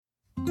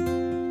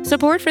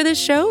Support for this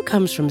show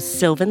comes from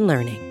Sylvan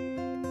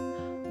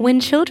Learning. When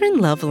children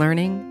love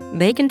learning,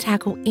 they can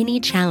tackle any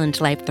challenge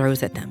life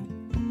throws at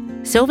them.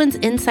 Sylvan's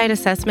Insight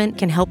Assessment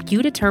can help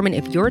you determine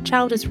if your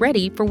child is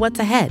ready for what's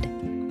ahead.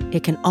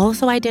 It can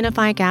also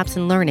identify gaps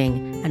in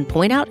learning and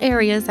point out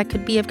areas that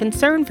could be of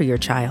concern for your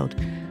child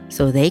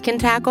so they can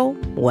tackle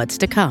what's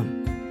to come.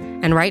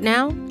 And right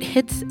now,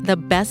 it's the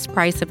best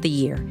price of the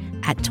year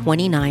at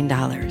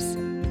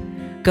 $29.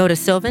 Go to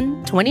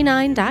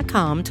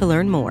sylvan29.com to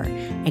learn more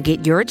and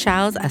get your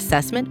child's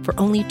assessment for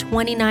only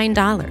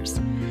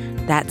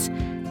 $29. That's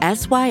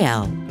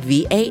SYLVAN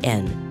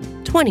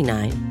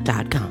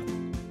 29.com.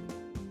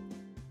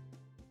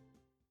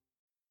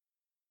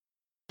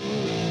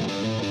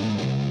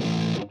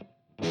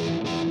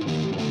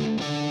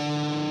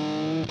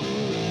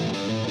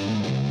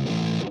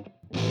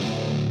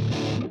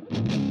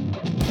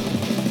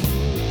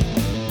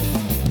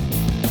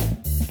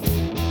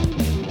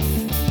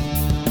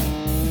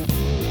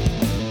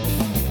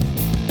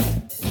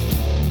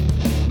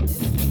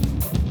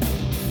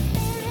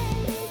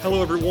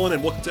 Hello everyone,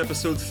 and welcome to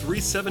episode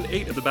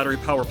 378 of the Battery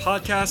Power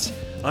Podcast.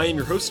 I am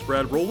your host,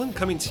 Brad Rowland,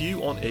 coming to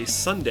you on a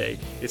Sunday.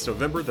 It's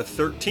November the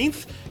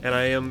 13th, and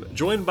I am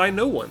joined by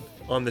no one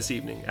on this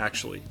evening,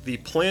 actually. The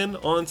plan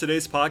on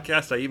today's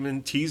podcast, I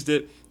even teased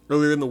it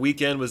earlier in the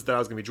weekend, was that I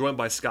was going to be joined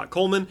by Scott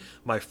Coleman,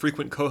 my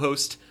frequent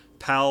co-host,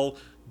 pal,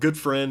 good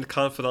friend,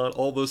 confidant,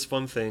 all those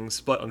fun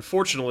things. But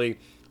unfortunately,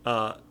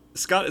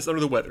 Scott is under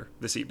the weather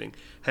this evening.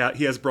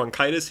 He has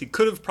bronchitis. He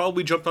could have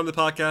probably jumped on the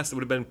podcast. It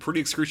would have been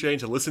pretty excruciating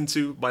to listen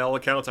to, by all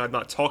accounts. I have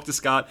not talked to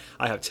Scott.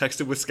 I have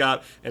texted with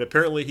Scott, and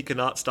apparently he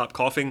cannot stop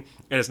coughing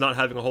and is not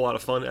having a whole lot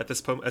of fun at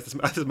this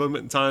moment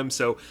in time.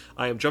 So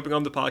I am jumping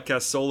on the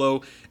podcast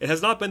solo. It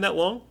has not been that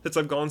long since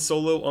I've gone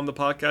solo on the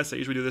podcast. I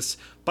usually do this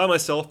by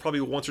myself,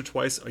 probably once or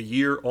twice a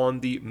year on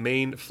the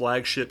main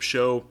flagship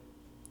show.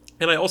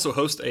 And I also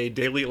host a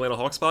daily Atlanta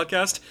Hawks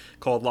podcast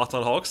called Locked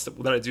on Hawks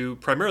that I do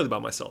primarily by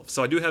myself.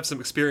 So I do have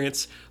some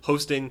experience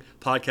hosting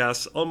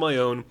podcasts on my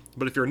own.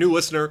 But if you're a new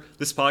listener,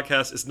 this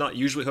podcast is not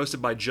usually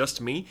hosted by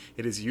just me.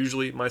 It is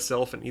usually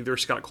myself and either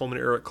Scott Coleman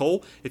or Eric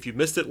Cole. If you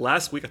missed it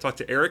last week, I talked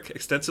to Eric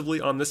extensively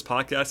on this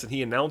podcast, and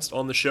he announced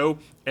on the show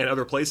and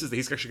other places that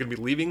he's actually going to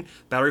be leaving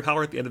Battery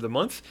Power at the end of the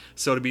month.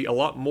 So it'll be a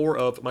lot more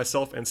of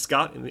myself and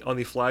Scott on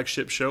the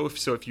flagship show.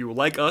 So if you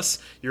like us,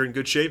 you're in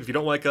good shape. If you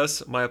don't like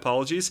us, my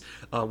apologies.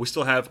 We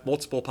still have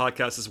multiple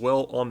podcasts as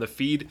well on the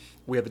feed.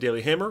 We have the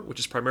Daily Hammer, which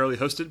is primarily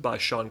hosted by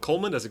Sean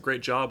Coleman. Does a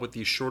great job with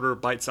these shorter,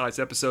 bite-sized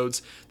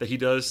episodes that he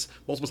does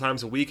multiple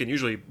times a week and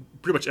usually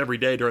pretty much every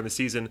day during the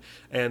season.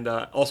 And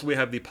also we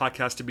have the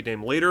Podcast to be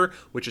named later,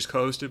 which is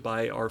co-hosted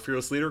by our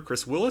fearless leader,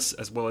 Chris Willis,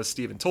 as well as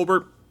Stephen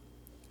Tolbert.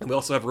 And we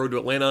also have Road to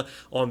Atlanta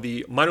on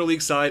the minor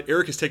league side.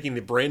 Eric is taking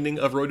the branding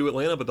of Road to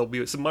Atlanta, but there'll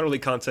be some minor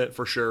league content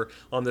for sure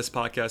on this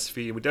podcast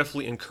feed. And we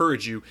definitely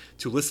encourage you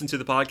to listen to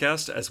the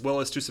podcast as well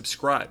as to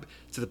subscribe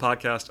to the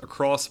podcast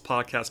across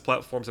podcast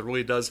platforms. It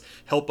really does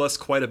help us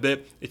quite a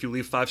bit if you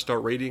leave 5-star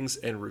ratings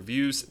and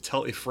reviews.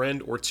 Tell a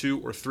friend or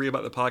two or three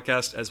about the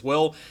podcast as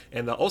well.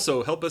 And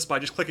also help us by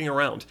just clicking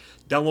around.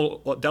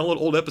 Download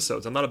old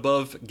episodes. I'm not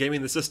above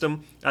gaming the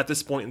system at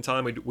this point in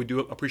time. We do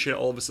appreciate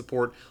all of the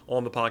support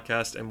on the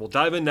podcast, and we'll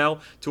dive in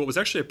now to what was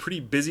actually a pretty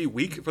busy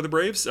week for the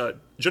Braves.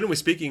 Generally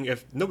speaking,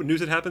 if no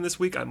news had happened this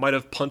week, I might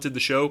have punted the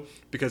show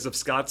because of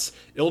Scott's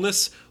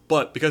illness.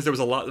 But because there was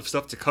a lot of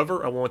stuff to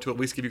cover, I wanted to at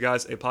least give you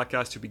guys a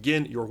podcast to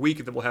begin your week,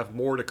 and then we'll have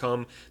more to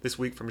come this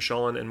week from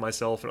Sean and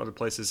myself and other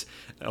places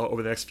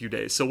over the next few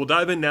days. So we'll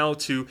dive in now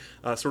to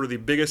sort of the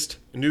biggest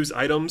news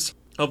items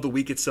of the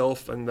week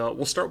itself, and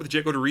we'll start with the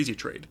Jake Odorizzi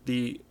trade.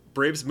 The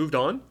Braves moved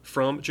on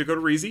from Jake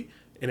Odorizzi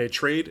in a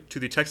trade to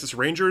the Texas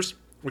Rangers,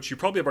 which you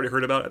probably have already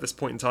heard about at this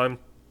point in time.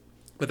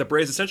 But the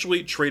Braves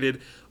essentially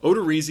traded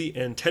Odorizzi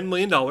and $10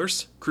 million,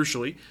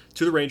 crucially,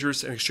 to the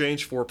Rangers in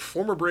exchange for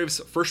former Braves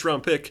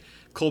first-round pick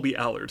Colby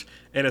Allard.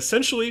 And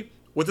essentially,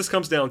 what this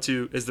comes down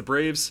to is the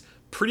Braves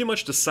pretty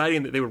much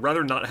deciding that they would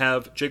rather not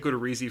have Jake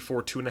Odorizzi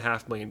for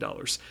 $2.5 million.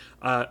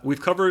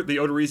 We've covered the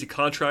Odorizzi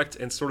contract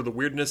and sort of the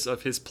weirdness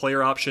of his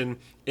player option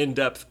in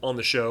depth on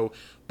the show.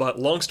 But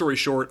long story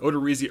short,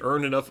 Odorizzi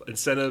earned enough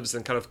incentives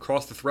and kind of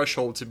crossed the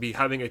threshold to be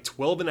having a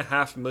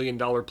 $12.5 million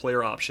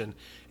player option.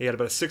 He had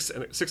about a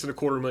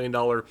 $6.25 million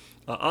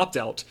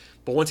opt-out.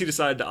 But once he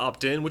decided to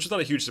opt in, which is not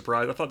a huge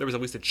surprise, I thought there was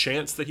at least a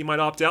chance that he might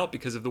opt out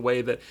because of the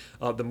way that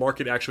the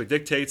market actually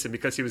dictates and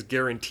because he was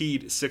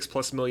guaranteed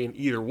 $6+ million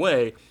either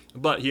way.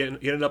 But he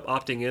ended up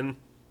opting in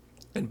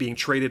and being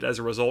traded as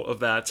a result of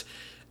that.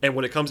 And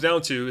what it comes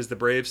down to is the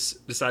Braves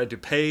decided to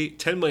pay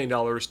 $10 million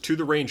to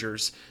the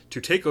Rangers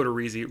to take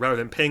Odorizzi rather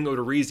than paying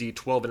Odorizzi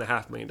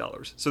 $12.5 million.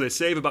 So they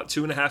save about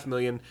 $2.5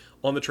 million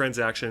on the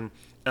transaction.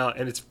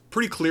 And it's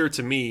pretty clear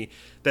to me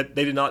that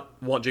they did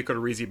not want Jake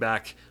Odorizzi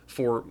back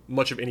for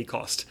much of any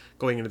cost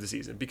going into the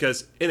season.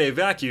 Because in a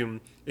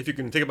vacuum, if you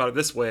can think about it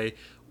this way,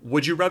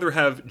 would you rather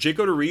have Jake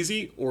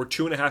Odorizzi or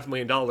 $2.5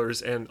 million?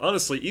 And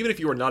honestly, even if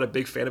you are not a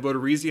big fan of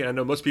Odorizzi, and I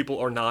know most people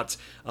are not,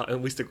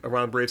 at least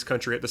around Braves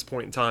country at this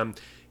point in time,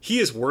 he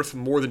is worth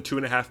more than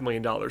 $2.5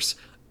 million.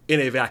 in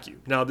a vacuum.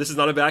 Now, this is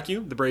not a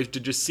vacuum. The Braves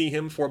did just see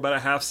him for about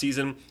a half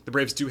season. The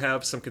Braves do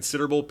have some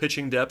considerable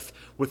pitching depth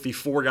with the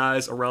 4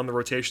 guys around the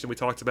rotation that we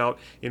talked about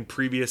in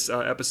previous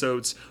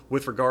episodes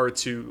with regard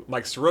to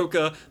Mike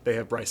Soroka. They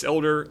have Bryce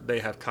Elder. They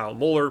have Kyle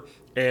Muller.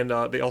 And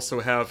they also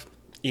have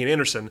Ian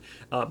Anderson,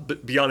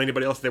 but beyond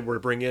anybody else they were to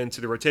bring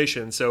into the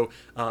rotation. So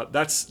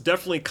that's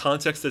definitely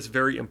context that's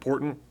very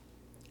important.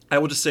 I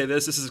will just say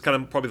this is kind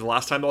of probably the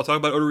last time I'll talk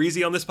about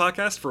Odorizzi on this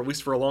podcast, for at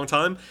least for a long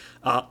time.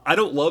 I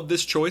don't love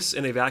this choice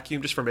in a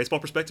vacuum just from a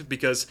baseball perspective,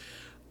 because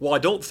while I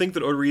don't think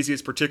that Odorizzi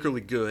is particularly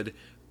good,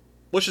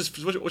 let's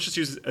just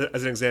use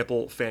as an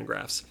example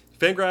Fangraphs.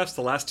 Fangraphs,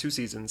 the last 2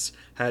 seasons,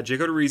 had Jake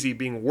Odorizzi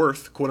being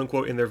worth,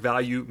 quote-unquote, in their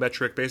value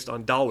metric based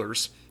on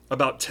dollars,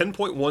 about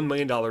 $10.1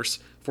 million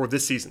for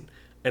this season,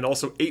 and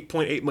also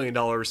 $8.8 million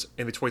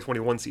in the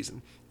 2021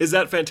 season. Is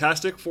that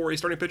fantastic for a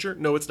starting pitcher?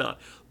 No, it's not.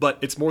 But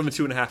it's more than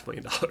 $2.5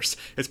 million.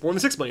 It's more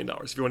than $6 million,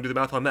 if you want to do the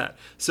math on that.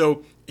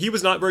 So he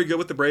was not very good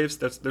with the Braves.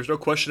 There's no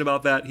question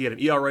about that. He had an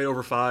ERA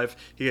over 5.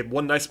 He had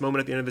one nice moment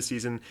at the end of the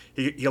season.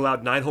 He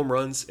allowed 9 home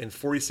runs in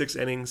 46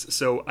 innings.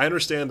 So I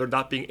understand there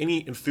not being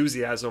any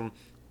enthusiasm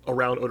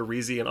around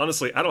Odorizzi, and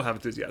honestly, I don't have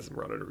enthusiasm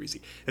around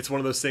Odorizzi. It's one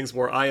of those things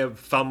where I have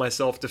found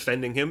myself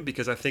defending him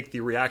because I think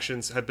the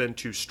reactions have been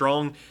too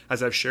strong,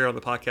 as I've shared on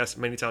the podcast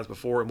many times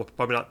before, and will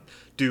probably not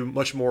do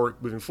much more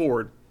moving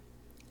forward.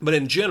 But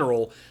in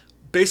general,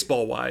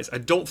 baseball-wise, I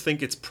don't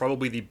think it's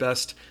probably the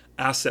best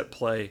asset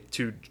play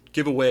to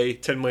give away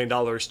 $10 million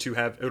to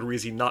have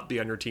Odorizzi not be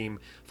on your team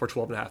for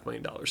 $12.5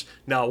 million.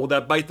 Now, will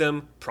that bite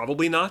them?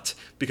 Probably not,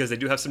 because they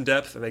do have some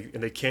depth and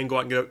they can go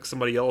out and get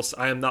somebody else.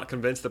 I am not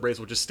convinced the Braves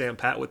will just stand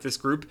pat with this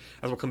group,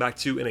 as we'll come back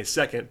to in a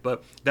second,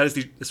 but that is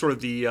the sort of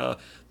the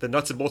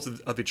nuts and bolts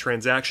of the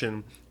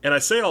transaction. And I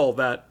say all of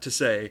that to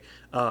say,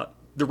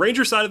 the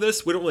Rangers side of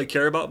this, we don't really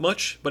care about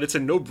much, but it's a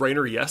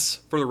no-brainer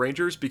yes for the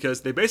Rangers,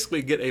 because they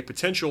basically get a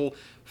potential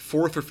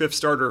 4th or 5th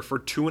starter for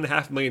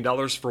 $2.5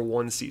 million for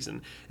one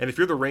season. And if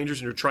you're the Rangers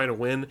and you're trying to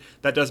win,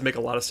 that does make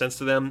a lot of sense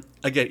to them.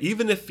 Again,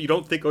 even if you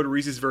don't think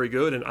Odorizzi is very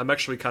good, and I'm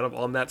actually kind of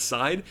on that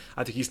side,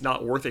 I think he's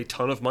not worth a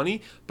ton of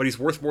money, but he's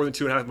worth more than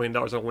 $2.5 million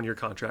on a one-year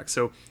contract.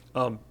 So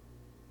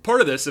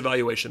part of this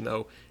evaluation,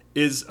 though,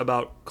 is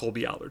about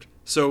Kolby Allard.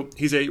 So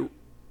he's a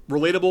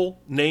relatable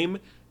name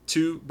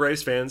to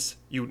Braves fans.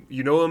 You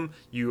know him,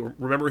 you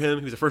remember him.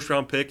 He was a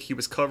first-round pick. He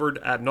was covered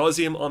ad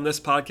nauseum on this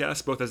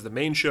podcast, both as the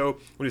main show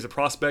when he was a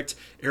prospect.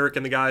 Eric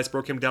and the guys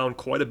broke him down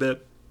quite a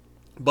bit.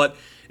 But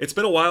it's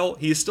been a while.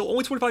 He is still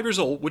only 25 years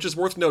old, which is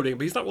worth noting,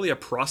 but he's not really a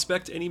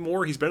prospect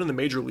anymore. He's been in the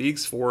major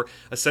leagues for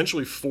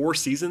essentially 4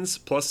 seasons,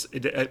 plus a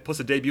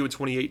debut in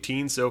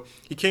 2018. So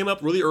he came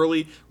up really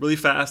early, really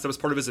fast. That was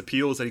part of his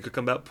appeal, is that he could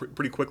come out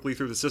pretty quickly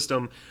through the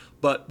system.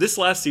 But this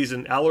last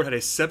season, Allard had a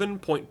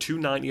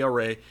 7.29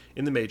 ERA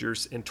in the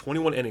majors in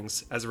 21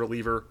 innings as a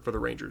reliever for the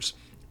Rangers.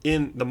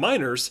 In the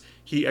minors,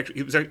 he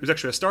was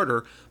actually a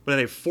starter, but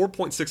had a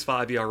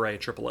 4.65 ERA in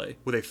AAA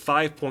with a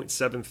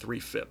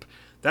 5.73 FIP.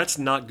 That's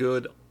not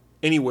good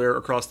anywhere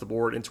across the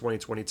board in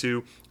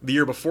 2022. The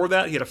year before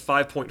that, he had a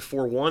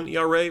 5.41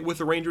 ERA with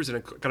the Rangers in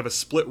a kind of a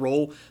split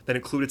role that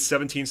included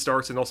 17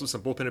 starts and also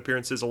some bullpen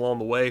appearances along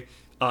the way.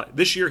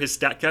 This year, his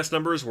StatCast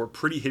numbers were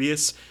pretty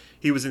hideous.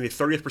 He was in the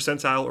 30th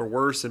percentile or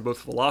worse in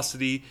both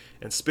velocity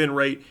and spin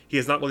rate. He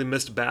has not really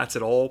missed bats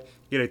at all.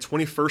 He had a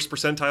 21st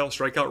percentile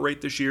strikeout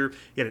rate this year.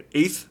 He had an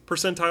 8th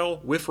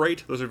percentile whiff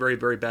rate. Those are very,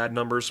 very bad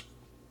numbers.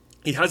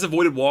 He has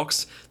avoided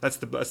walks. That's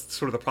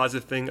sort of the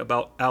positive thing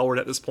about Allard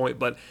at this point.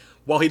 But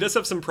while he does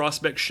have some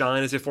prospect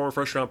shine as a former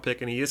first-round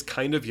pick, and he is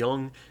kind of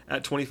young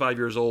at 25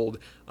 years old,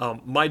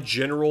 my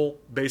general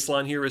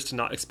baseline here is to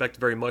not expect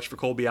very much for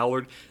Kolby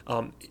Allard.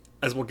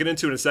 As we'll get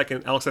into in a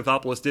second, Alex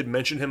Anthopoulos did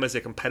mention him as a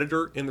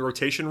competitor in the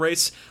rotation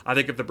race. I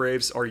think if the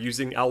Braves are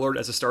using Allard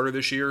as a starter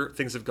this year,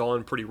 things have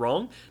gone pretty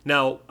wrong.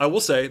 Now, I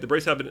will say the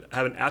Braves have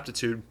an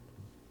aptitude,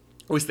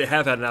 at least they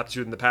have had an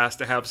aptitude in the past,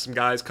 to have some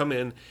guys come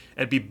in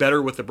and be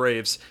better with the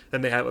Braves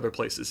than they have other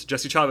places.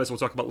 Jesse Chavez, we'll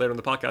talk about later in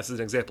the podcast, is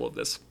an example of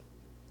this.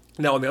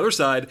 Now, on the other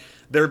side,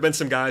 there have been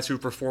some guys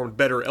who've performed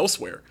better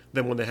elsewhere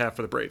than when they have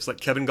for the Braves. Like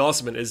Kevin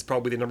Gossman is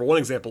probably the number one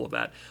example of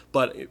that.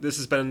 But this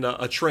has been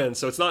a trend,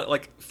 so it's not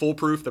like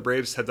foolproof. The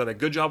Braves have done a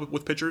good job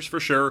with pitchers for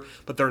sure,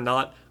 but they're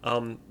not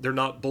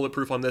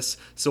bulletproof on this.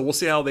 So we'll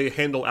see how they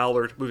handle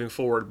Allard moving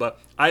forward. But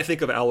I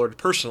think of Allard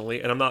personally,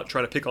 and I'm not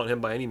trying to pick on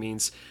him by any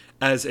means,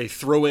 as a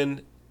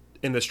throw-in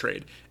in this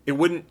trade. It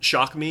wouldn't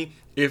shock me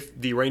if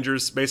the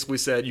Rangers basically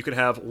said you could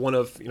have one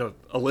of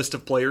a list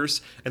of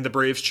players, and the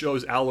Braves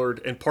chose Allard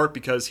in part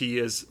because he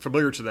is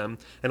familiar to them,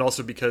 and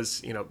also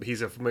because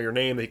he's a familiar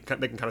name. They can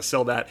kind of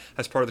sell that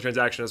as part of the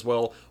transaction as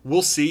well.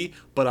 We'll see,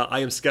 but I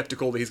am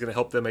skeptical that he's going to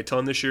help them a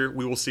ton this year.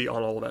 We will see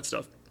on all of that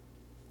stuff.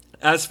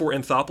 As for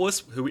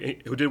Anthopoulos,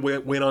 who did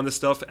win on this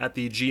stuff at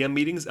the GM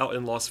meetings out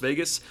in Las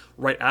Vegas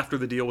right after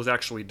the deal was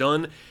actually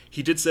done,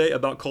 he did say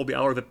about Kolby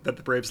Aller that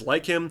the Braves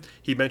like him.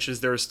 He mentions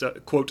there's,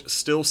 quote,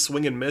 still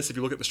swing and miss if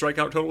you look at the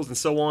strikeout totals and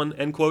so on,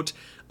 end quote.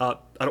 I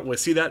don't really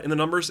see that in the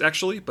numbers,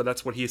 actually, but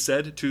that's what he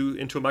said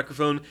into a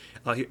microphone.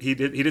 He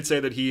did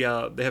say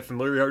that they have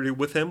familiarity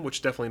with him,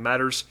 which definitely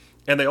matters.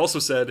 And they also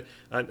said,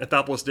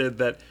 Anthopoulos did,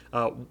 that,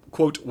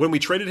 quote, when we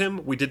traded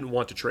him, we didn't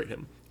want to trade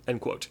him,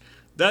 end quote.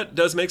 That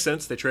does make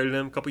sense. They traded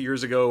him a couple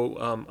years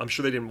ago. I'm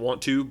sure they didn't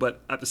want to,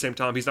 but at the same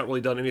time, he's not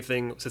really done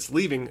anything since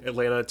leaving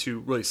Atlanta to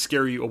really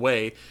scare you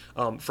away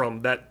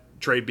from that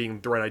trade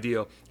being the right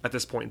idea at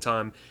this point in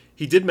time.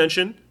 He did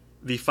mention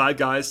the 5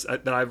 guys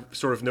that I've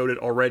sort of noted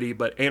already,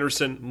 but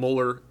Anderson,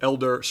 Muller,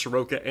 Elder,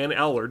 Soroka, and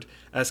Allard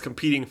as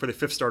competing for the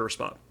 5th starter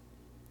spot.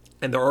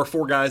 And there are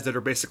 4 guys that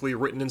are basically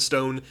written in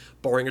stone,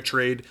 barring a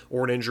trade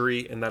or an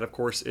injury, and that, of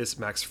course, is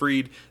Max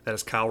Fried, that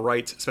is Kyle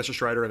Wright, Spencer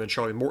Strider, and then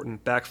Charlie Morton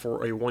back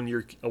for a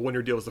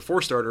one-year deal as the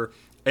 4th starter.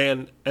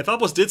 And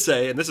Anthopoulos did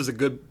say, and this is a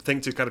good thing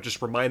to kind of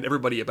just remind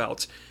everybody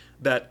about,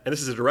 that, and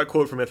this is a direct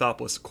quote from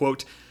Anthopoulos,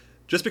 quote,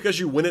 just because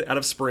you win it out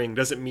of spring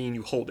doesn't mean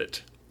you hold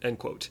it, end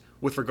quote.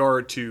 With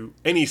regard to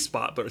any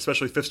spot, but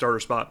especially 5th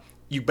starter spot,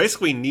 you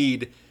basically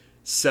need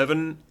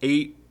 7,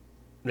 8,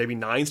 maybe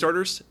 9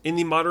 starters in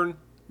the modern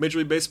Major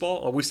League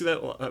Baseball. We see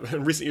that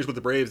in recent years with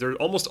the Braves. There's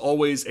almost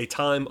always a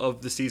time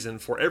of the season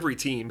for every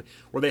team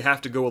where they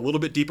have to go a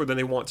little bit deeper than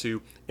they want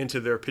to into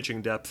their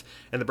pitching depth.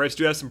 And the Braves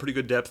do have some pretty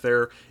good depth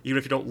there, even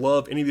if you don't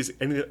love any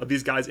of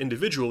these guys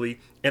individually.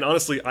 And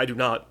honestly, I do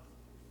not.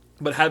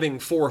 But having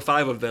 4 or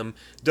 5 of them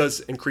does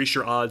increase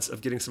your odds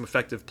of getting some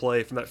effective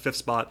play from that 5th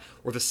spot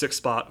or the 6th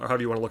spot, or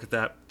however you want to look at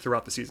that,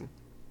 throughout the season.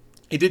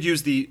 He did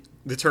use the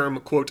term,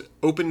 quote,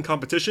 open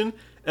competition,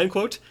 end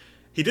quote.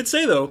 He did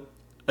say, though,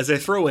 as I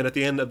throw in at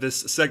the end of this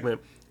segment,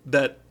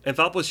 that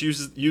Anthopoulos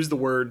used the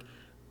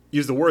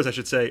words, I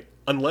should say,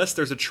 unless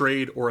there's a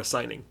trade or a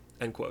signing,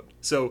 end quote.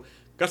 So,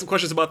 got some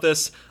questions about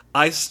this.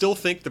 I still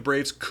think the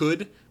Braves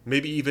could,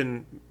 maybe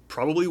even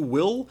probably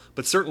will,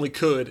 but certainly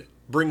could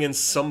bring in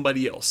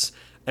somebody else.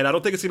 And I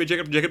don't think it's going to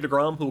be Jacob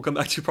deGrom, who we'll come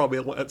back to probably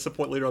at some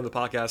point later on the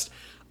podcast.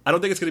 I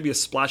don't think it's going to be a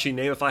splashy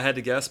name if I had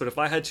to guess, but if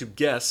I had to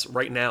guess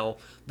right now,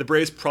 the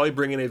Braves probably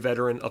bring in a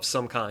veteran of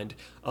some kind.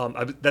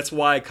 That's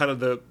why kind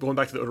of going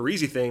back to the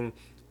Odorizzi thing,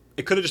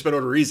 it could have just been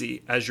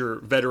Odorizzi as your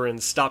veteran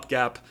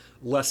stopgap,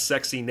 less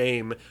sexy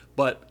name,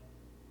 but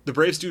the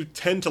Braves do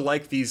tend to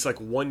like these like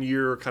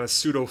 1-year kind of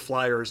pseudo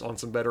flyers on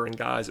some veteran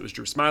guys. It was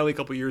Drew Smyly a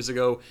couple years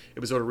ago. It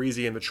was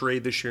Odorizzi in the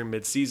trade this year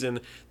mid-season.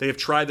 They have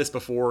tried this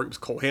before. It was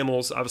Cole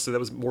Hamels. Obviously, that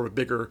was more of a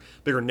bigger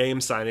name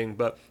signing,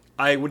 but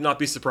I would not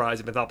be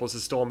surprised if Anthopoulos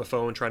is still on the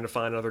phone trying to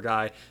find another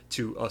guy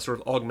to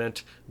sort of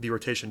augment the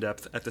rotation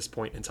depth at this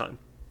point in time.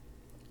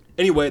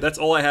 Anyway, that's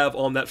all I have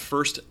on that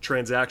first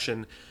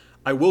transaction.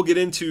 I will get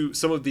into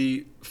some of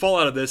the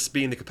fallout of this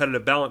being the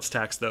competitive balance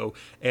tax, though,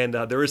 and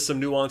there is some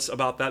nuance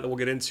about that we'll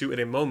get into in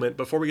a moment.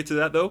 Before we get to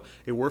that, though,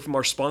 a word from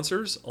our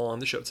sponsors on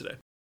the show today.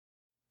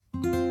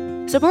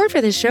 Support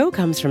for this show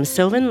comes from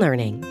Sylvan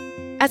Learning.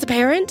 As a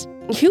parent,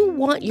 you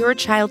want your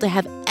child to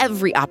have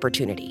every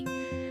opportunity,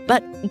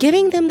 but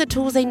giving them the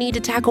tools they need to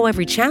tackle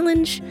every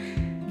challenge,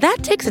 that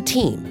takes a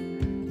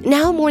team.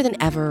 Now more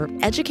than ever,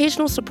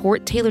 educational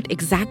support tailored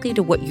exactly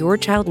to what your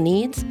child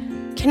needs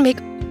can make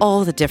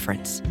all the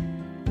difference.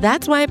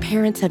 That's why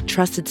parents have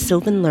trusted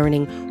Sylvan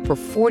Learning for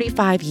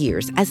 45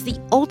 years as the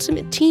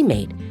ultimate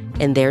teammate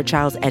in their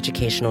child's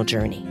educational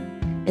journey,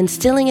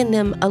 instilling in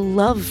them a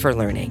love for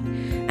learning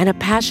and a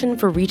passion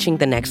for reaching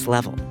the next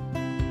level.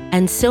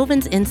 And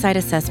Sylvan's Insight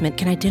Assessment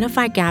can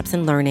identify gaps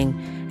in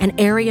learning and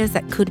areas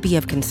that could be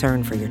of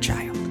concern for your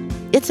child.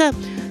 It's a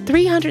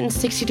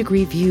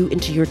 360-degree view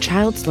into your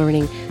child's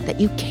learning that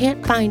you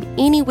can't find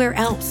anywhere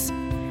else,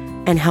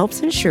 and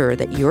helps ensure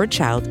that your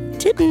child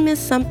didn't miss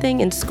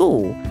something in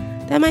school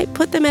that might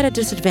put them at a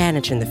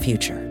disadvantage in the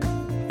future.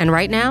 And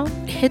right now,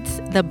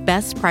 it's the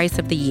best price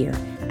of the year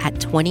at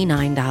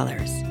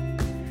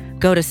 $29.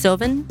 Go to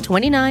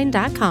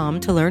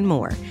sylvan29.com to learn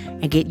more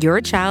and get your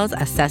child's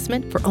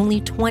assessment for only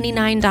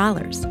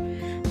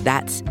 $29.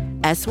 That's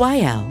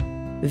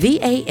SYLVAN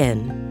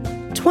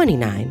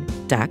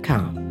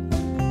 29.com.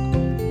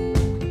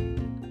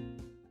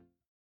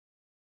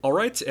 All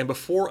right, and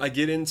before I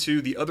get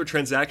into the other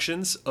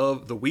transactions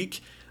of the week,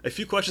 a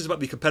few questions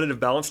about the competitive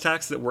balance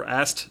tax that were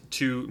asked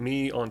to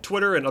me on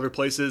Twitter and other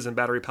places, and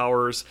Battery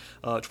Power's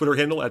Twitter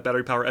handle at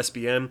Battery Power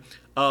SBM.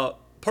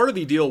 Part of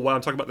the deal, why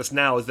I'm talking about this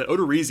now, is that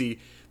Odorizzi,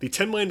 the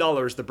 $10 million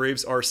the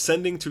Braves are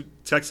sending to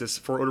Texas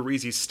for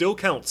Odorizzi, still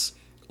counts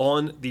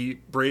on the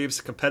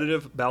Braves'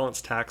 competitive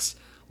balance tax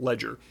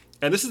ledger.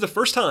 And this is the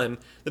first time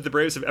that the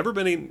Braves have ever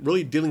been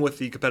really dealing with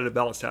the competitive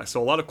balance tax.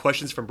 So a lot of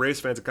questions from Braves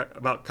fans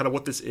about kind of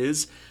what this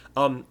is.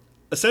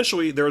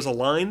 Essentially, there is a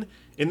line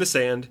in the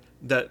sand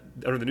that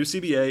under the new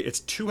CBA,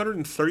 it's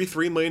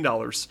 $233 million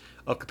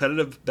of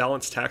competitive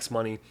balance tax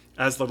money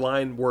as the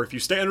line where if you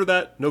stay under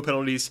that, no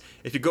penalties.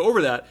 If you go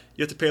over that,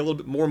 you have to pay a little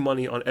bit more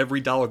money on every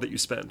dollar that you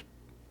spend.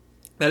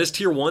 That is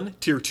tier 1.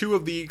 Tier 2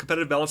 of the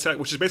competitive balance tax,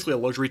 which is basically a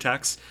luxury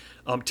tax.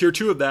 Tier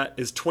 2 of that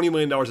is $20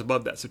 million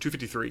above that, so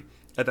 253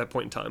 at that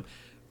point in time.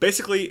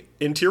 Basically,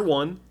 in tier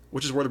 1,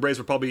 which is where the Braves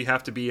would probably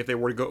have to be if they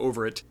were to go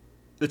over it,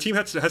 the team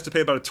has to pay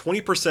about a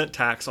 20%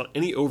 tax on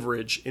any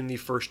overage in the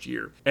first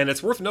year. And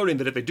it's worth noting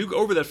that if they do go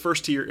over that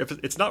first tier, if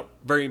it's not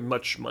very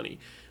much money.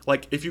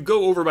 Like, if you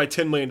go over by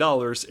 $10 million,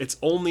 it's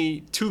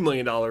only $2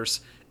 million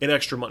in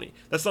extra money.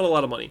 That's not a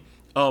lot of money.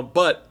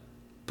 But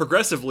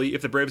progressively,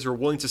 if the Braves are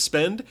willing to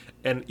spend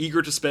and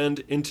eager to spend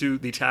into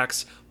the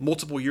tax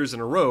multiple years in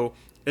a row,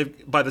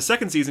 by the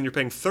second season, you're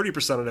paying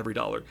 30% on every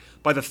dollar.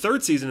 By the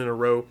third season in a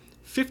row,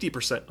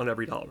 50% on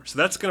every dollar. So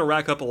that's going to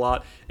rack up a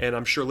lot, and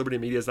I'm sure Liberty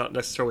Media is not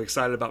necessarily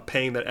excited about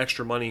paying that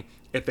extra money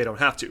if they don't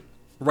have to.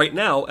 Right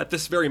now, at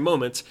this very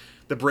moment,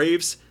 the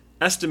Braves'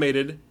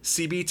 estimated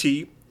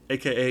CBT,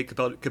 aka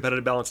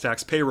competitive balance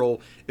tax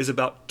payroll, is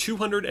about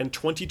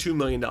 $222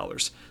 million.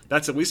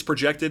 That's at least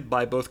projected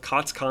by both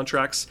COTS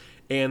Contracts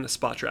and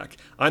Spotrac.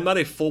 I'm not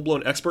a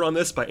full-blown expert on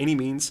this by any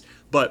means,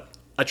 but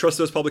I trust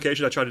those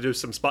publications. I tried to do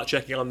some spot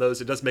checking on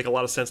those. It does make a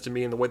lot of sense to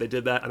me in the way they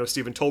did that. I know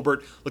Stephen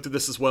Tolbert looked at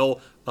this as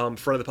well,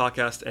 friend of the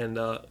podcast and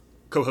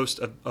co-host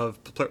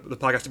of the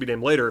podcast to be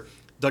named later,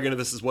 dug into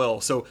this as well.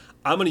 So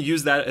I'm going to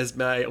use that as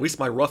at least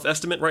my rough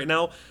estimate right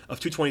now of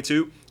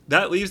 222.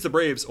 That leaves the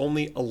Braves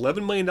only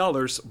 $11 million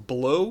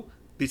below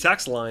the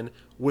tax line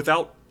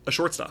without a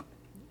shortstop,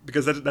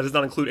 because that does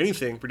not include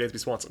anything for Dansby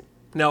Swanson.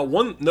 Now,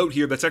 one note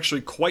here that's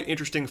actually quite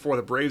interesting for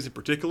the Braves in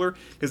particular,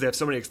 because they have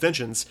so many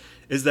extensions,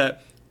 is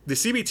that the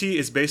CBT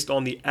is based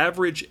on the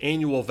average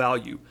annual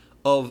value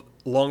of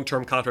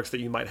long-term contracts that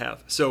you might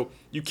have. So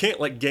you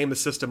can't game the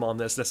system on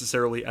this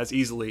necessarily as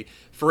easily.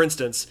 For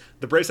instance,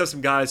 the Braves have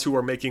some guys who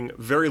are making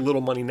very little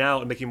money now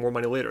and making more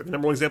money later. The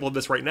number one example of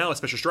this right now is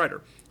Spencer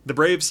Strider. The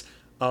Braves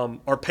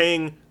are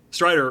paying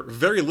Strider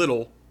very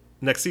little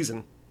next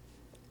season,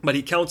 but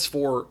he counts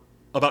for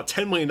about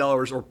 $10 million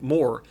or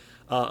more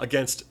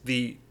against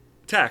the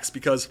tax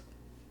because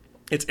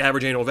it's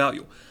average annual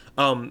value.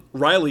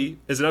 Riley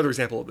is another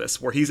example of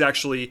this, where he's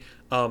actually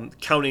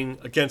counting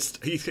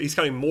he's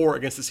counting more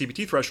against the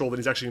CBT threshold than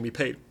he's actually going to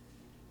be paid.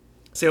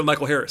 Same with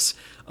Michael Harris.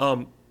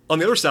 On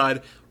the other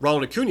side,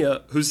 Ronald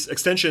Acuna, whose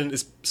extension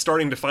is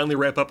starting to finally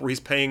ramp up, where he's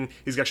actually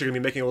going to be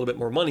making a little bit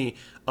more money.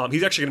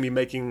 He's actually going to be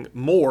making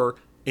more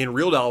in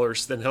real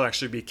dollars than he'll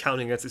actually be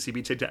counting against the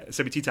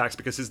CBT tax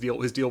because his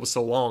deal was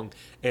so long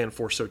and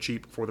for so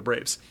cheap for the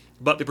Braves.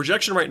 But the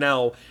projection right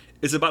now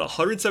is about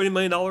 $170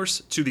 million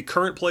to the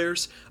current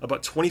players,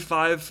 about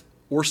 $25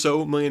 or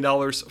so million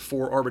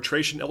for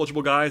arbitration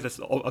eligible guys. That's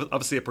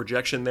obviously a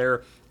projection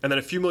there. And then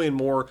a few million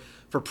more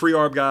for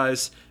pre-arb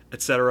guys,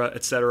 et cetera,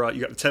 et cetera.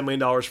 You got the $10 million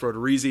for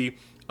Odorizzi.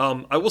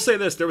 I will say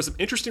this, there was some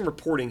interesting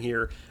reporting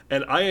here,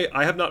 and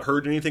I have not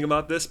heard anything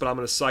about this, but I'm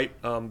going to cite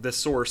this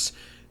source.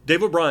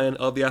 Dave O'Brien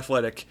of The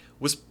Athletic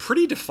was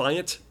pretty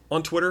defiant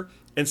on Twitter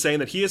in saying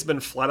that he has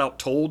been flat out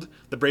told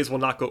the Braves will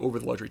not go over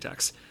the luxury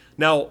tax.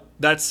 Now,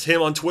 that's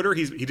him on Twitter.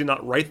 He did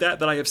not write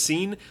that I have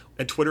seen,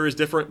 and Twitter is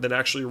different than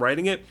actually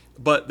writing it,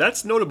 but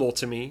that's notable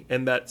to me,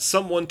 and that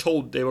someone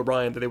told Dave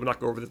O'Brien that they would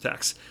not go over the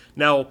tax.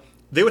 Now,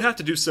 they would have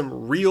to do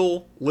some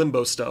real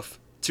limbo stuff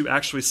to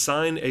actually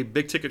sign a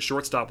big-ticket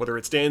shortstop, whether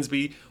it's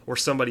Dansby or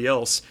somebody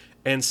else,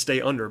 and stay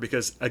under,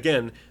 because,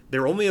 again,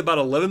 they're only about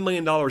 $11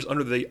 million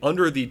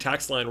under the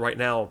tax line right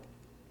now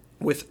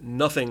with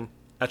nothing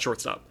at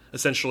shortstop.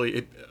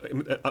 Essentially,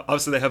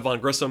 obviously they have Vaughn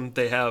Grissom,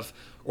 they have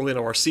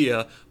Orlando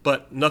Arcia,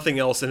 but nothing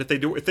else. And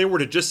if they were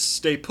to just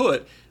stay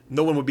put,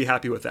 no one would be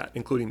happy with that,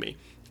 including me.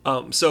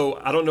 So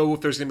I don't know if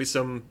there's going to be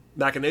some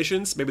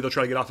machinations. Maybe they'll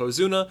try to get off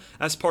Ozuna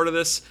as part of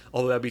this,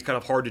 although that'd be kind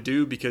of hard to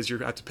do because you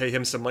have to pay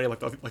him some money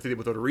like they did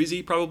with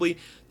Odorizzi probably.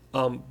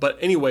 But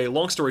anyway,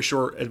 long story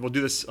short, and we'll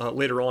do this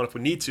later on if we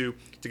need to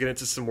get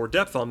into some more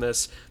depth on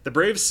this, the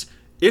Braves,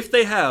 if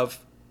they have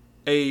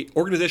a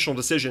organizational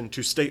decision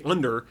to stay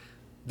under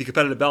the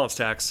competitive balance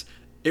tax,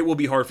 it will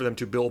be hard for them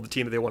to build the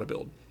team that they want to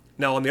build.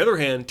 Now, on the other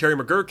hand, Terry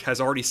McGuirk has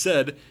already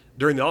said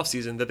during the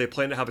offseason that they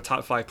plan to have a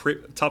top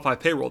five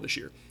payroll this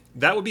year.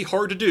 That would be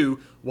hard to do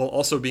while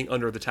also being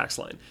under the tax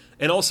line.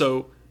 And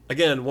also,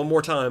 again, one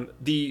more time,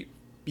 the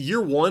year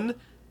one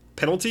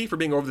penalty for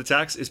being over the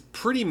tax is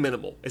pretty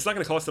minimal. It's not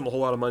going to cost them a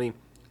whole lot of money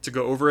to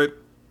go over it.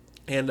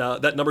 And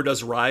that number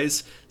does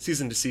rise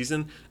season to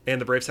season, and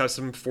the Braves have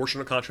some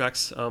fortunate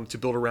contracts to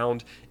build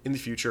around in the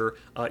future.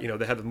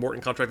 They have the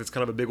Morton contract that's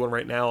kind of a big one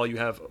right now. You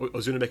have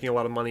Ozuna making a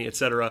lot of money,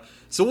 etc.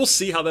 So we'll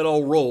see how that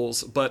all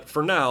rolls. But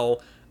for now,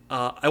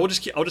 I'll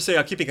just say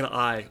I'm keeping an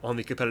eye on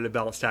the competitive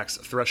balance tax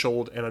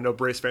threshold, and I know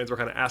Braves fans were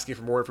kind of asking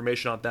for more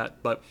information on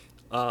that. But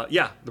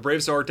the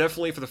Braves are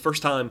definitely for the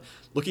first time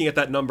looking at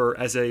that number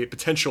as a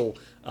potential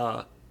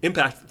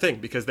impact thing,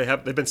 because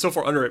they've been so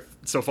far under it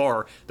so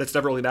far that's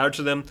never really mattered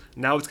to them.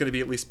 Now it's going to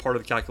be at least part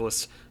of the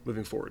calculus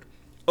moving forward.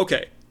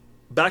 Okay,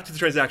 back to the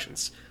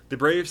transactions. The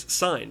Braves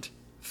signed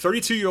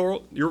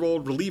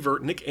 32-year-old reliever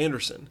Nick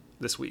Anderson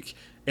this week.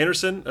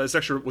 Anderson, this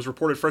actually was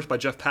reported first by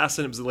Jeff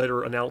Passan. It was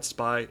later announced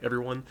by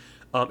everyone.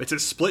 It's a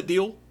split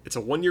deal. It's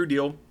a one-year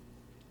deal.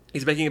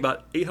 He's making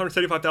about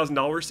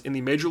 $875,000 in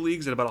the major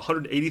leagues and about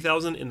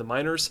 $180,000 in the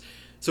minors.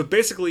 So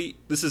basically,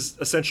 this is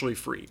essentially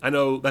free. I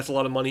know that's a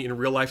lot of money in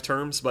real life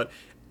terms, but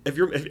if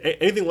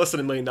anything less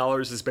than $1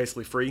 million is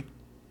basically free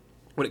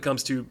when it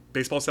comes to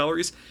baseball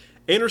salaries.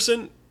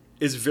 Anderson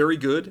is very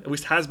good, at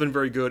least has been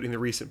very good in the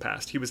recent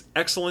past. He was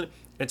excellent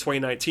in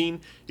 2019.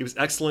 He was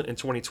excellent in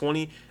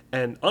 2020.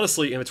 And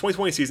honestly, in the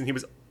 2020 season, he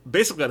was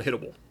basically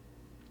unhittable.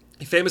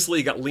 He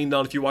famously got leaned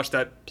on. If you watch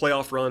that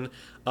playoff run,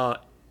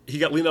 he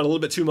got leaned on a little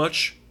bit too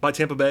much by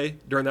Tampa Bay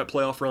during that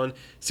playoff run,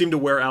 seemed to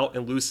wear out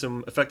and lose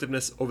some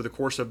effectiveness over the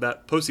course of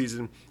that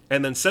postseason.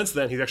 And then since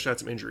then, he's actually had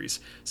some injuries.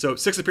 So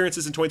 6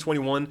 appearances in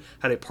 2021,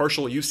 had a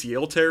partial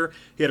UCL tear.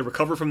 He had to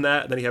recover from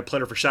that. And then he had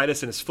plantar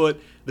fasciitis in his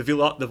foot. The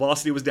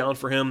velocity was down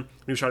for him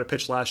when he was trying to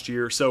pitch last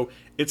year. So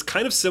it's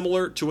kind of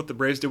similar to what the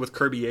Braves did with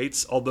Kirby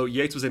Yates, although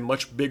Yates was a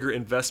much bigger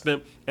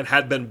investment and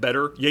had been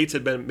better. Yates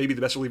had been maybe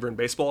the best reliever in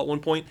baseball at one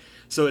point.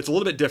 So it's a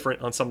little bit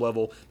different on some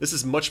level. This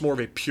is much more of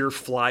a pure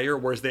flyer,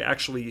 whereas they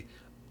actually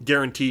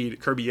guaranteed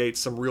Kirby Yates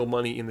some real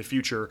money in the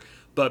future.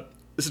 But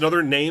it's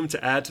another name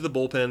to add to the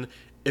bullpen.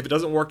 If it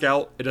doesn't work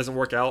out, it doesn't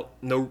work out.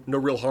 No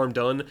real harm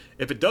done.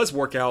 If it does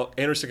work out,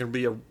 Anderson can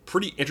be a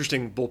pretty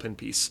interesting bullpen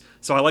piece.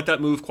 So I like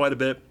that move quite a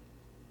bit.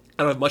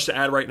 I don't have much to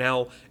add right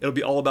now. It'll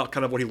be all about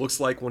kind of what he looks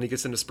like when he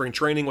gets into spring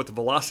training, what the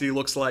velocity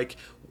looks like,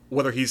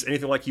 whether he's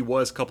anything like he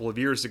was a couple of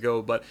years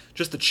ago. But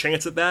just the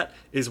chance at that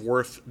is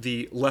worth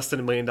the less than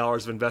 $1 million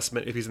of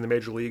investment if he's in the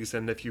major leagues.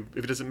 And if he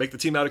doesn't make the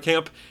team out of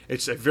camp,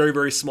 it's a very,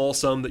 very small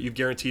sum that you've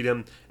guaranteed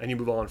him, and you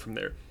move on from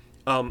there.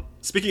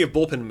 Speaking of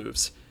bullpen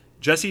moves,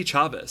 Jesse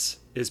Chavez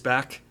is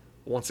back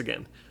once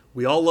again.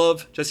 We all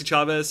love Jesse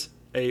Chavez,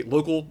 a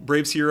local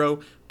Braves hero,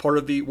 part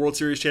of the World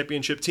Series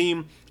championship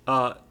team.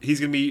 He's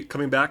going to be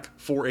coming back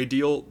for a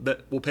deal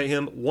that will pay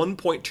him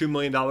 $1.2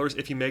 million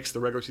if he makes the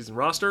regular season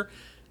roster.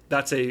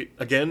 That's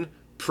again,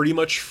 pretty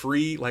much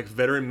free, like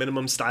veteran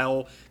minimum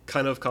style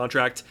kind of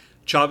contract.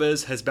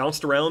 Chavez has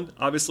bounced around.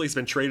 Obviously, he's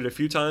been traded a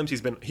few times.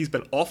 He's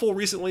been awful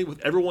recently with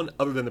everyone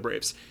other than the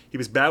Braves. He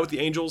was bad with the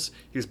Angels.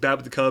 He was bad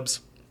with the Cubs.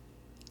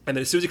 And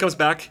then as soon as he comes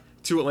back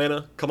to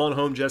Atlanta, come on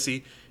home,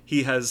 Jesse,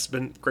 he has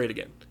been great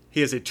again.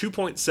 He has a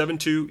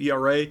 2.72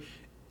 ERA.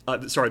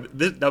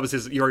 That was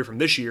his ERA from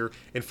this year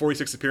in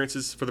 46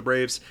 appearances for the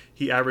Braves.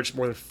 He averaged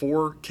more than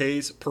 4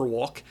 Ks per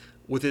walk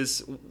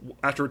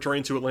after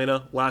returning to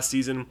Atlanta last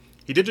season.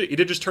 He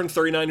did just turn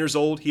 39 years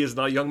old. He is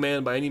not a young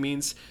man by any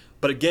means.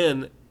 But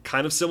again,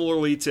 kind of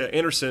similarly to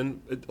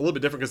Anderson, a little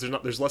bit different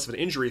because there's less of an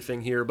injury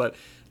thing here. But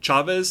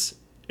Chavez,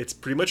 it's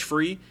pretty much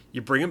free.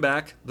 You bring him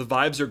back. The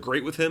vibes are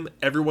great with him.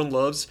 Everyone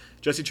loves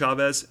Jesse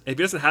Chavez. And if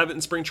he doesn't have it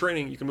in spring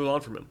training, you can move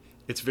on from him.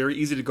 It's very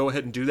easy to go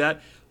ahead and do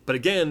that. But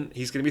again,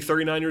 he's going to be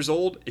 39 years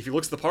old. If he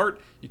looks the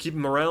part, you keep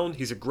him around.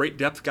 He's a great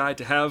depth guy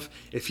to have.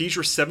 If he's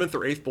your 7th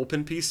or 8th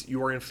bullpen piece,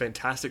 you are in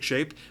fantastic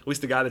shape, at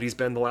least the guy that he's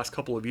been the last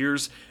couple of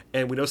years.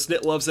 And we know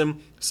Snit loves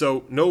him,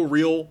 so no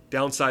real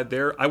downside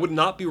there. I would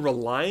not be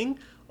relying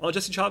on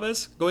Jesse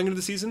Chavez going into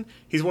the season.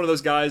 He's one of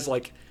those guys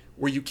like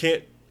where you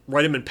can't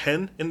write him in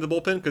pen into the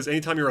bullpen because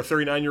anytime you're a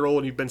 39-year-old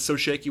and you've been so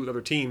shaky with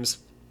other teams,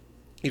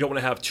 you don't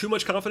want to have too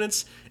much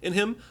confidence in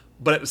him.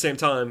 But at the same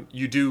time,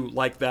 you do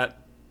like that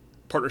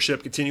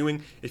partnership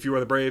continuing if you are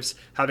the Braves,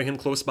 having him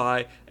close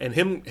by, and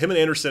him and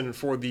Anderson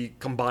for the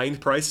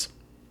combined price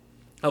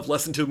of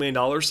less than $2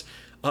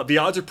 million. The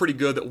odds are pretty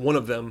good that one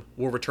of them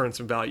will return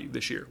some value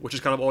this year, which is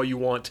kind of all you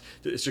want,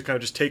 is to kind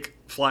of just take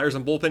flyers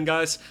on bullpen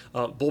guys.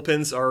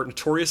 Bullpens are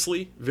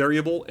notoriously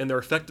variable in their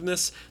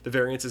effectiveness. The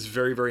variance is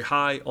very, very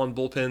high on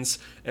bullpens,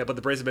 but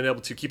the Braves have been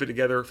able to keep it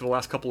together for the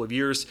last couple of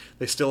years.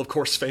 They still, of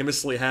course,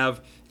 famously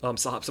have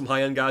some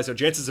high-end guys.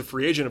 Jansen's a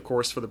free agent, of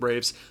course, for the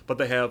Braves, but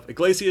they have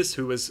Iglesias,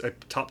 who is a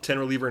top 10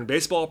 reliever in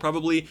baseball,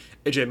 probably.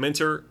 AJ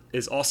Minter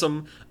is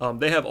awesome.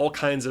 They have all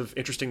kinds of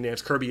interesting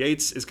names. Kirby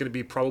Yates is going to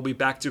be probably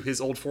back to his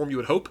old form, you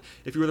would hope,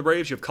 if you were the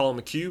Braves. You have Colin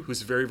McHugh,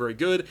 who's very, very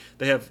good.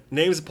 They have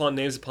names upon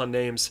names upon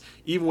names.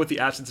 Even with the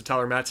absence of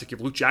Tyler Matzik, you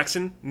have Luke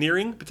Jackson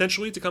nearing,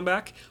 potentially, to come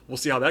back. We'll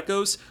see how that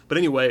goes. But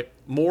anyway,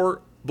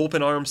 more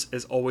bullpen arms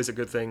is always a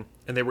good thing,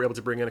 and they were able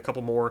to bring in a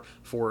couple more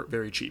for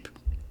very cheap.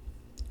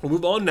 We'll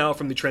move on now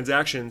from the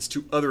transactions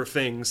to other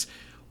things.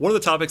 One of the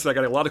topics that I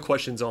got a lot of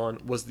questions on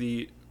was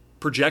the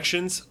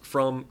projections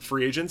from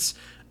free agents,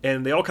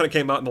 and they all kind of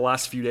came out in the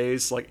last few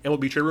days. Like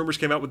MLB Trade Rumors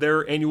came out with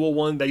their annual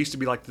one. That used to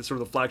be like the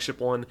sort of the flagship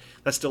one.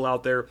 That's still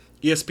out there.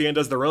 ESPN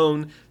does their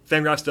own.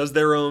 Fangraphs does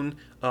their own.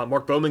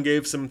 Mark Bowman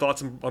gave some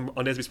thoughts on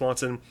Dansby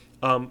Swanson.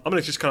 I'm going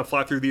to just kind of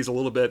fly through these a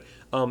little bit.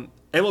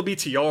 MLB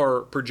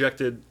TR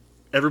projected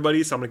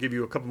everybody, so I'm going to give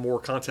you a couple more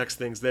context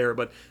things there.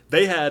 But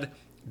they had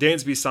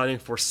Dansby signing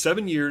for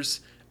 7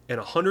 years and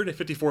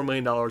 $154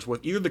 million with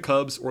either the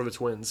Cubs or the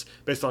Twins,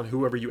 based on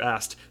whoever you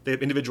asked. They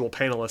have individual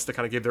panelists that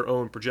kind of gave their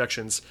own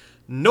projections.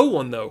 No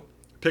one, though,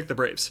 picked the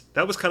Braves.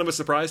 That was kind of a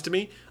surprise to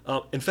me.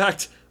 In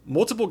fact,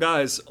 multiple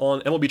guys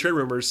on MLB Trade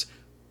Rumors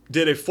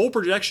did a full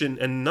projection,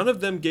 and none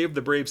of them gave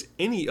the Braves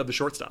any of the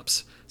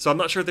shortstops. So I'm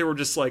not sure if they were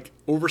just like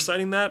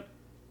oversighting that,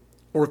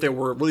 or if they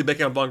were really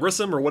banking on Vaughn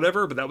Grissom or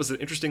whatever, but that was an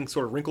interesting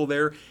sort of wrinkle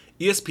there.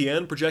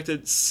 ESPN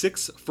projected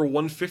 6 for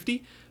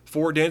 $150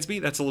 for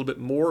Dansby. That's a little bit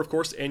more, of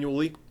course,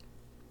 annually.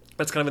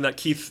 That's kind of in that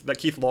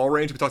Keith Law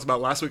range we talked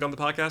about last week on the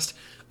podcast.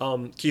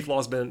 Keith Law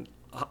has been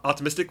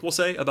optimistic, we'll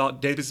say,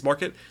 about Dansby's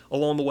market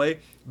along the way.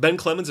 Ben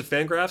Clemens of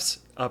Fangraphs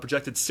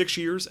projected 6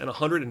 years and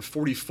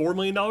 $144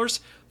 million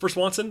for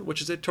Swanson,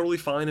 which is a totally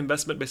fine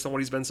investment based on what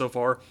he's been so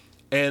far.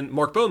 And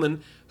Mark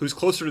Bowman, who's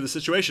closer to the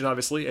situation,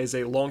 obviously, as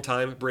a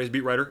longtime Braves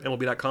beat writer,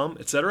 MLB.com,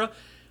 etc.,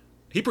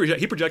 he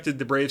projected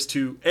the Braves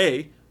to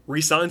A,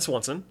 re-sign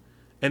Swanson,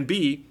 and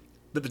B,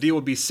 that the deal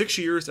would be 6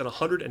 years and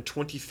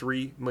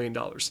 $123 million.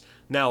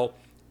 Now,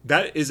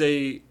 that is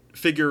a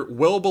figure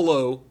well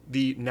below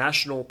the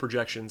national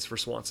projections for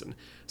Swanson.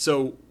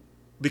 So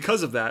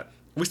because of that,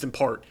 at least in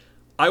part,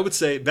 I would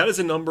say that is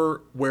a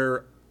number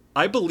where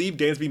I believe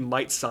Dansby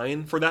might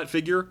sign for that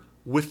figure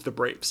with the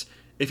Braves.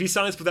 If he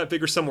signs for that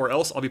figure somewhere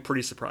else, I'll be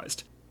pretty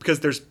surprised, because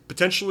there's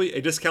potentially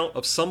a discount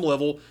of some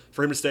level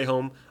for him to stay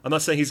home. I'm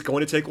not saying he's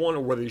going to take one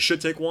or whether he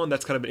should take one.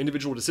 That's kind of an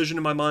individual decision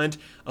in my mind.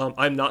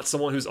 I'm not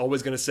someone who's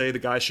always going to say the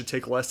guy should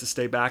take less to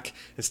stay back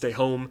and stay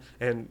home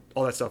and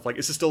all that stuff. Like,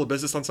 this is still a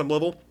business on some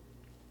level.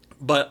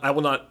 But I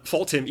will not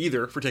fault him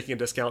either for taking a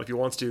discount if he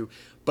wants to.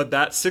 But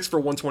that 6 for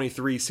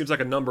 123 seems like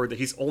a number that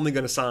he's only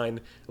going to sign,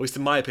 at least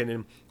in my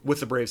opinion, with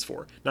the Braves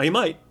for. Now, he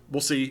might.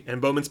 We'll see.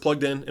 And Bowman's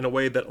plugged in a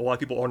way that a lot of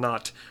people are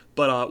not.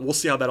 But we'll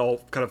see how that all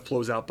kind of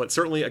flows out. But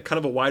certainly a kind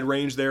of a wide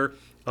range there,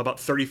 about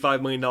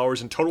 $35 million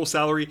in total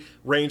salary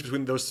range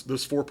between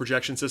those four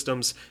projection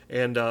systems.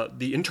 And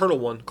the internal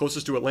one,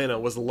 closest to Atlanta,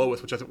 was the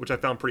lowest, which I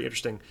found pretty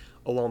interesting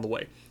along the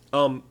way.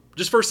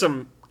 Just for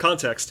some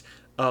context,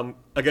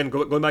 again,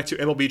 going back to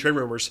MLB trade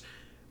rumors,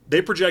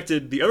 they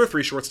projected the other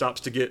three shortstops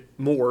to get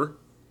more,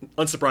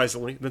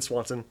 unsurprisingly, than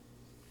Swanson.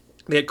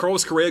 They had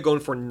Carlos Correa going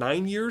for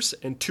 9 years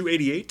and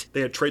 $288.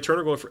 They had Trey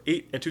Turner going for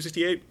 8 and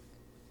 $268.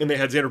 And they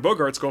had Xander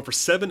Bogaerts going for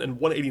 7 and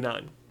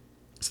 $189.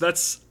 So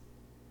that's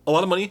a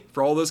lot of money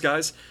for all those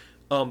guys.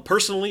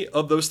 Personally,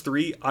 of those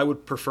three, I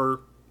would prefer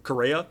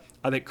Correa.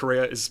 I think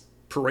Correa is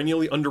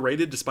perennially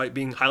underrated despite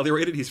being highly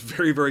rated. He's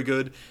very, very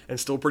good and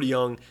still pretty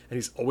young, and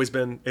he's always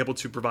been able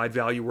to provide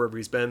value wherever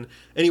he's been.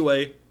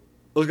 Anyway,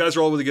 those guys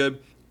are all really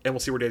good, and we'll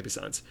see where Dansby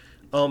signs.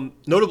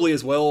 Notably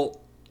as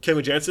well,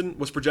 Kenley Jansen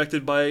was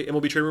projected by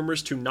MLB trade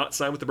rumors to not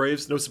sign with the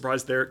Braves. No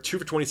surprise there. 2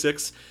 for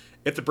 26.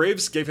 If the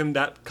Braves gave him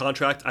that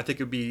contract, I think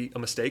it would be a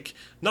mistake.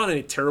 Not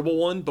a terrible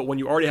one, but when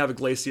you already have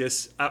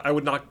Iglesias, I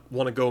would not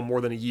want to go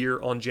more than a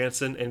year on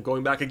Jansen. And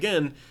going back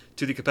again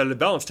to the competitive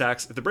balance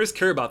tax, if the Braves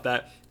care about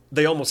that,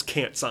 they almost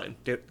can't sign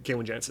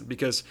Kenley Jansen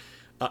because,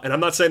 and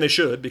I'm not saying they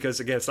should, because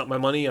again, it's not my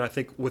money, and I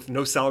think with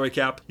no salary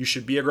cap, you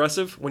should be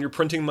aggressive when you're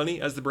printing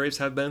money, as the Braves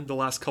have been the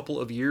last couple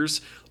of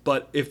years.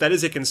 But if that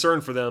is a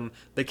concern for them,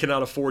 they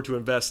cannot afford to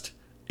invest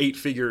 8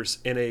 figures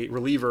in a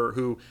reliever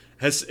who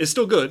is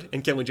still good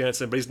in Kenley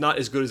Jansen, but he's not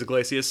as good as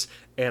Iglesias.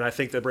 And I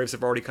think the Braves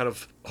have already kind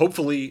of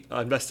hopefully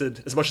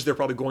invested as much as they're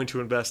probably going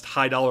to invest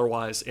high dollar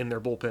wise in their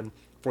bullpen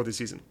for the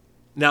season.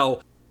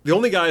 Now, the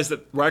only guys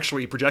that were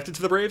actually projected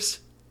to the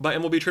Braves by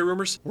MLB trade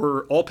rumors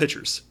were all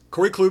pitchers.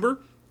 Corey Kluber,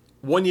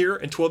 1 year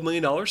and $12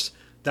 million.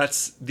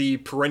 That's the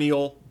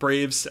perennial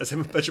Braves, as I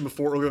mentioned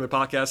before earlier in the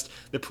podcast,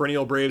 the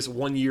perennial Braves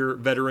 1 year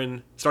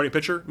veteran starting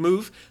pitcher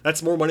move.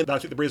 That's more money than I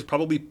think the Braves will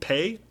probably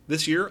pay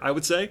this year, I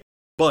would say.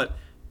 But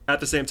at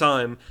the same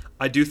time,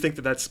 I do think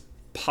that that's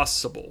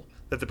possible,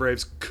 that the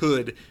Braves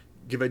could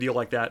give a deal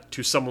like that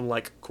to someone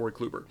like Corey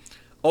Kluber.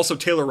 Also,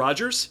 Taylor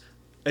Rogers,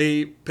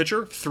 a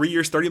pitcher, 3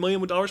 years, $30 million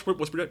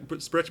was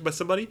projected by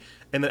somebody.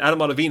 And then Adam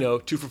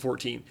Ottavino, 2 for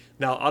 14.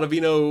 Now,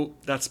 Ottavino,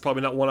 that's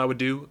probably not one I would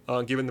do,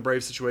 given the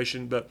Braves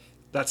situation, but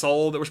that's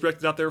all that was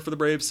projected out there for the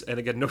Braves. And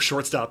again, no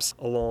shortstops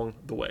along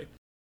the way.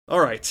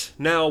 All right,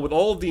 now with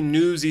all of the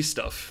newsy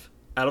stuff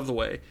out of the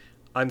way,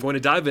 I'm going to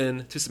dive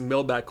in to some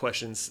mailbag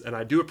questions, and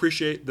I do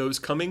appreciate those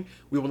coming.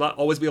 We will not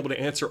always be able to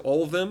answer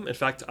all of them. In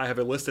fact, I have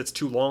a list that's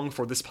too long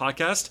for this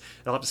podcast,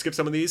 and I'll have to skip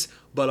some of these,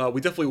 but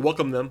we definitely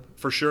welcome them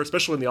for sure,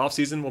 especially in the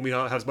off-season when we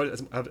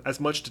have as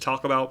much to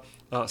talk about.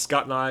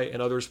 Scott and I and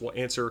others will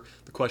answer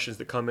the questions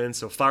that come in,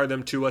 so fire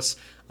them to us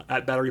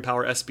at Battery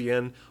Power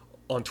SBN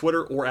on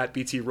Twitter or at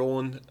BT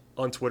Rowland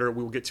on Twitter.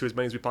 We will get to as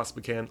many as we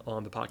possibly can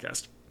on the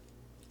podcast.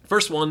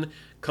 First one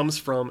comes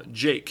from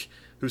Jake,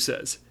 who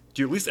says,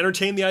 do you at least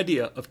entertain the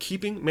idea of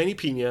keeping Manny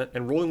Pena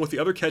and rolling with the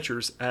other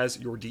catchers as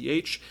your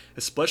DH,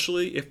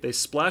 especially if they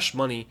splash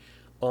money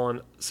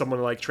on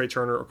someone like Trey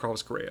Turner or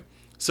Carlos Correa?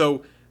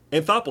 So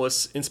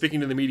Anthopoulos, in speaking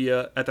to the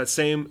media at that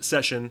same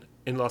session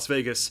in Las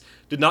Vegas,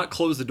 did not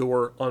close the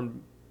door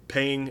on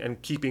paying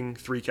and keeping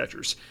 3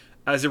 catchers.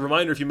 As a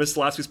reminder, if you missed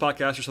last week's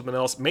podcast or something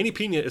else, Manny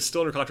Pena is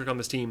still under contract on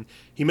this team.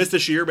 He missed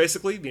this year,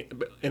 basically,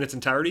 in its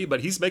entirety,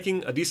 but he's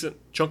making a decent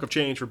chunk of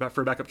change for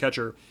a backup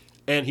catcher.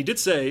 And he did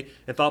say,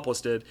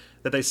 Anthopoulos did,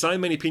 that they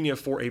signed Manny Pena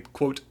for a,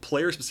 quote,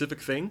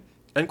 player-specific thing,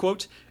 end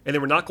quote, and they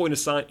were not going to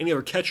sign any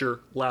other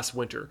catcher last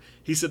winter.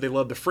 He said they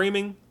loved the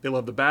framing, they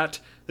loved the bat,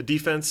 the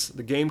defense,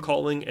 the game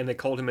calling, and they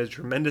called him a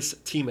tremendous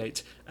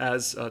teammate,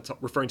 as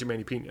referring to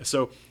Manny Pena.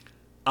 So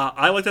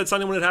I like that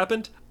signing when it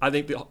happened. I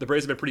think the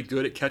Braves have been pretty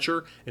good at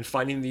catcher and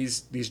finding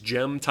these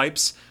gem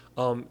types.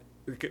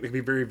 It can be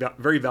very,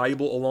 very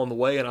valuable along the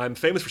way. And I'm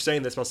famous for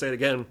saying this, but I'll say it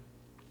again.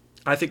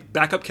 I think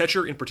backup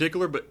catcher in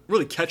particular, but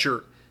really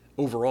catcher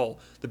overall,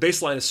 the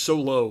baseline is so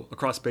low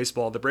across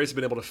baseball. The Braves have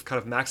been able to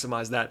kind of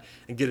maximize that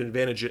and get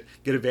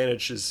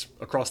advantages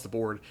across the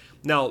board.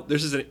 Now,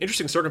 this is an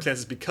interesting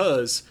circumstances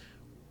because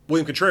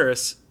William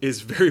Contreras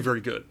is very,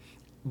 very good,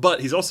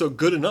 but he's also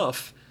good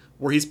enough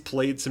where he's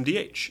played some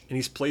DH and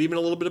he's played even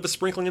a little bit of a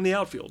sprinkling in the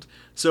outfield.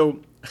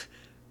 So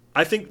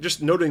I think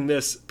just noting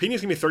this,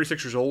 Pena's going to be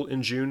 36 years old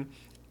in June.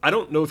 I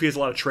don't know if he has a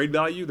lot of trade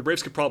value. The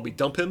Braves could probably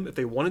dump him if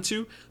they wanted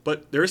to,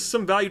 but there is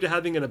some value to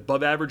having an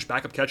above-average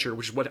backup catcher,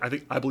 which is what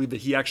I believe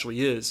that he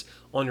actually is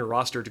on your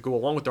roster to go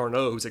along with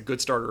d'Arnaud, who's a good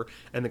starter,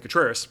 and then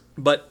Contreras.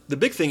 But the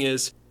big thing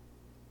is,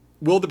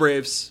 should the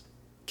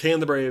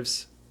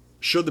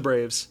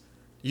Braves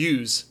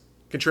use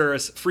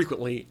Contreras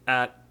frequently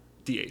at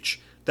DH?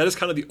 That is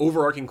kind of the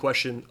overarching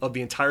question of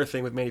the entire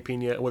thing with Manny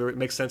Pena and whether it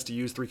makes sense to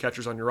use 3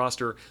 catchers on your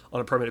roster on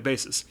a permanent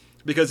basis.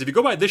 Because if you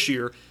go by this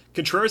year,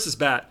 Contreras'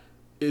 bat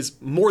is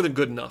more than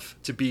good enough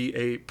to be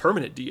a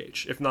permanent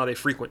DH, if not a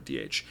frequent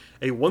DH.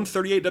 A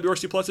 138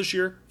 WRC plus this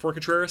year for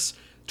Contreras,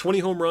 20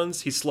 home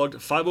runs. He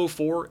slugged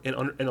 504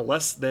 in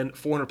less than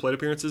 400 plate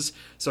appearances.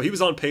 So he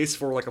was on pace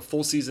for like a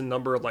full season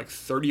number of like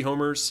 30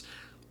 homers,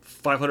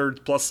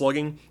 500 plus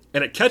slugging.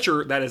 And at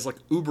catcher, that is like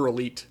uber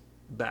elite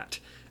bat.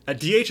 At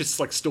DH,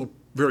 it's like still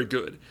very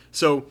good.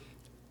 So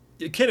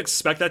you can't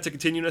expect that to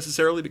continue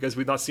necessarily because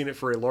we've not seen it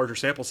for a larger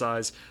sample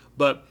size,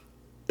 but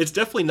it's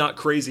definitely not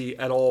crazy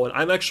at all, and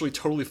I'm actually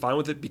totally fine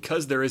with it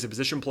because there is a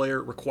position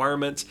player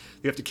requirement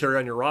you have to carry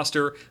on your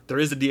roster. There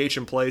is a DH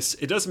in place.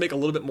 It does make a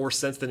little bit more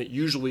sense than it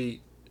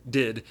usually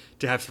did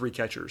to have 3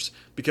 catchers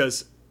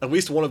because at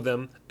least one of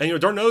them, and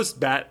d'Arnaud's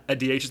bat at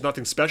DH is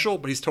nothing special,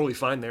 but he's totally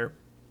fine there.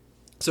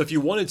 So if you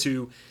wanted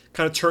to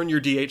kind of turn your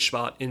DH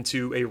spot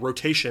into a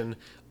rotation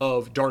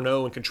of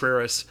d'Arnaud and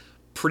Contreras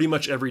pretty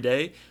much every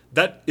day,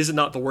 that is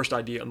not the worst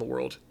idea in the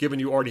world, given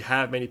you already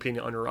have Manny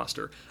Pena on your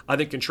roster. I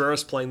think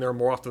Contreras playing there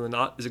more often than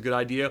not is a good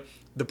idea.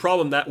 The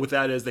problem with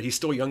that is that he's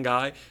still a young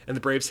guy, and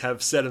the Braves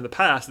have said in the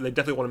past that they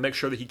definitely want to make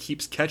sure that he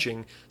keeps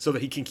catching so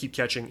that he can keep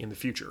catching in the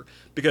future.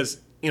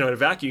 Because, in a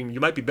vacuum, you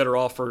might be better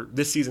off for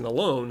this season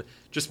alone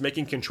just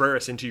making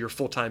Contreras into your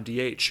full-time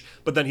DH.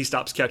 But then he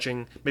stops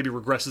catching, maybe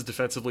regresses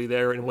defensively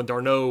there, and when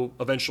d'Arnaud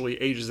eventually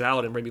ages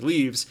out and maybe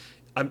leaves,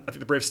 I think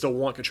the Braves still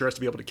want Contreras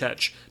to be able to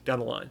catch down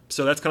the line.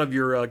 So that's kind of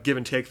your give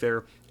and take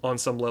there on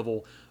some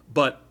level.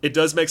 But it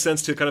does make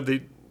sense to kind of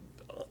the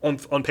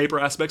on paper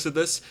aspects of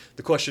this.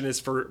 The question is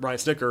for Ryan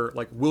Snitker,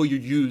 like, will you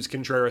use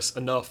Contreras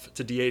enough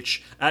to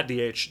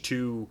DH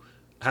to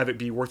have it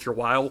be worth your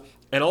while?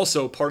 And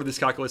also part of this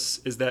calculus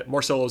is that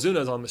Marcell Ozuna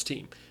is on this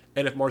team.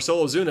 And if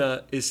Marcell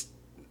Ozuna is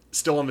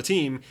still on the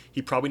team,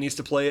 he probably needs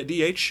to play at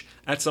DH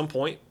at some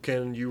point.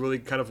 Can you really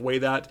kind of weigh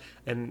that?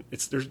 And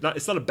it's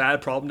not a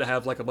bad problem to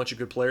have like a bunch of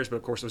good players, but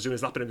of course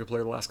Ozuna's not been a good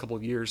player the last couple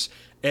of years.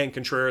 And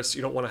Contreras,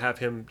 you don't want to have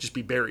him just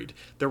be buried.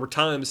 There were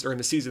times during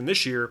the season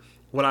this year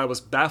when I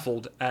was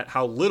baffled at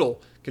how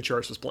little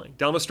Contreras was playing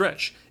down the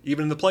stretch.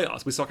 Even in the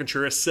playoffs, we saw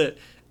Contreras sit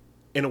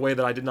in a way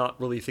that I did not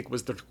really think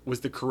was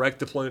the correct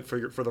deployment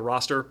for the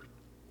roster.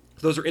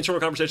 Those are internal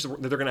conversations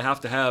that they're going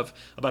to have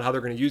about how they're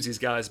going to use these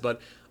guys,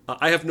 but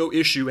I have no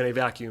issue in a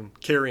vacuum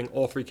carrying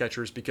all 3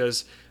 catchers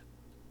because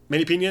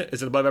Manny Pena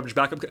is an above-average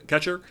backup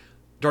catcher,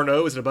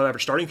 d'Arnaud is an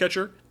above-average starting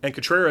catcher, and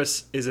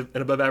Contreras is an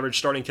above-average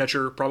starting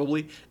catcher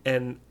probably,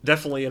 and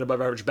definitely an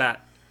above-average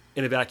bat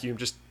in a vacuum,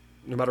 just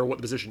no matter what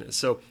the position is.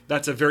 So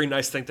that's a very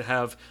nice thing to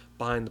have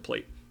behind the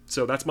plate.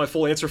 So that's my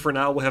full answer for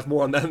now. We'll have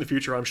more on that in the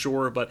future, I'm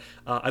sure, but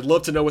I'd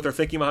love to know what they're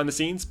thinking behind the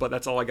scenes, but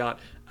that's all I got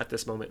at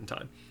this moment in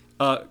time.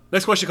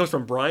 Next question comes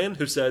from Brian,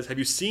 who says, have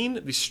you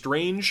seen the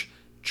strange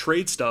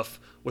trade stuff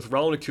with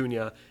Ronald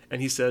Acuna?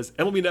 And he says,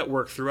 MLB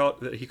Network threw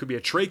out that he could be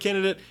a trade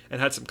candidate and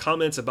had some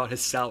comments about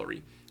his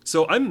salary.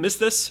 So I missed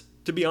this,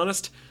 to be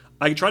honest.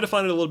 I tried to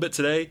find it a little bit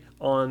today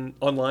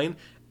online,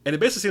 and it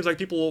basically seems like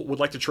people would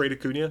like to trade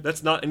Acuna.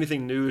 That's not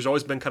anything new. There's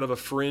always been kind of a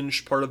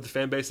fringe part of the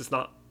fan base that's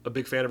not a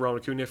big fan of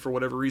Ronald Acuna for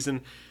whatever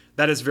reason.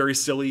 That is very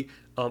silly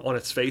on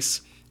its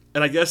face.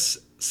 And I guess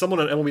someone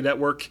on MLB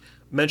Network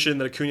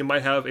mentioned that Acuna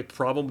might have a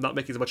problem not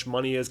making as much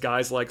money as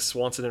guys like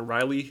Swanson and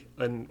Riley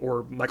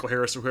or Michael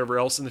Harris or whoever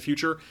else in the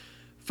future.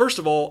 First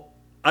of all,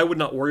 I would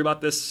not worry about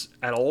this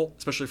at all,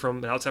 especially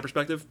from an outside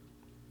perspective.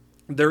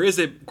 There is,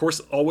 of course,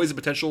 always a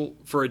potential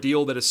for a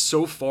deal that is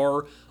so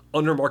far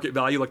under market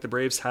value like the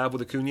Braves have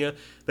with Acuna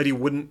that he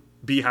wouldn't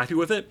be happy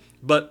with it.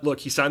 But look,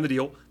 he signed the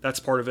deal. That's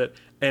part of it.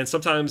 And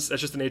sometimes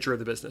that's just the nature of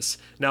the business.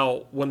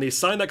 Now, when they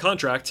signed that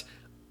contract,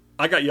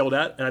 I got yelled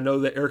at, and I know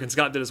that Eric and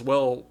Scott did as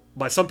well,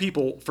 by some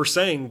people for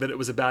saying that it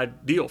was a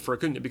bad deal for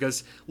Acuna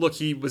because, look,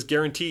 he was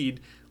guaranteed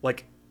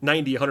like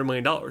 $100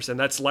 million, and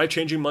that's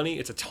life-changing money.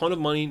 It's a ton of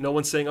money. No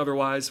one's saying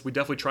otherwise. We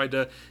definitely tried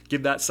to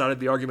give that side of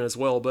the argument as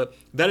well, but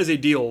that is a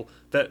deal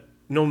that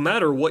no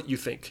matter what you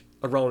think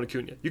of Ronald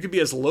Acuna, you could be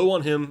as low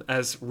on him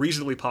as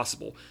reasonably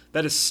possible.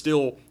 That is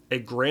still a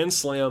grand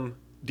slam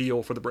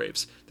deal for the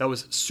Braves. That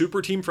was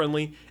super team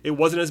friendly. It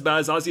wasn't as bad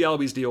as Ozzie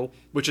Albies deal,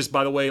 which is,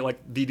 by the way, like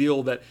the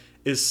deal that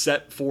is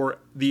set for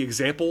the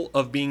example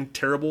of being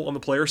terrible on the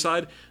player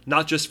side,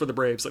 not just for the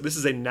Braves. Like, this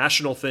is a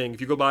national thing.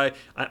 If you go by,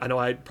 I know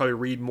I probably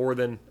read more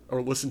than,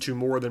 or listen to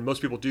more than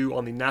most people do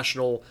on the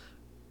national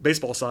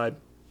baseball side.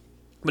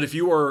 But if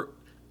you are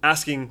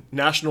asking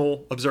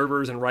national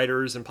observers and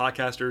writers and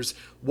podcasters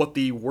what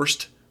the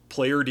worst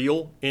player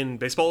deal in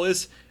baseball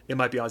is, it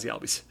might be Ozzie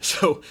Albies.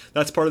 So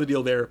that's part of the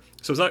deal there.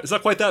 So it's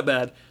not quite that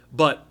bad,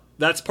 but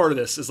that's part of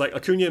this. It's like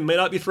Acuna may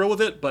not be thrilled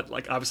with it, but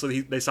like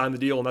obviously they signed the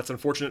deal, and that's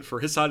unfortunate for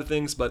his side of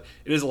things, but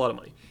it is a lot of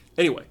money.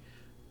 Anyway,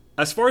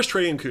 as far as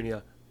trading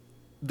Acuna,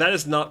 that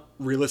is not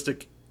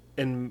realistic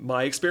in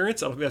my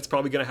experience. I don't think that's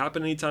probably going to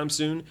happen anytime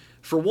soon.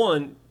 For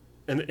one,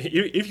 and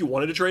if you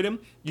wanted to trade him,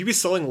 you'd be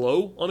selling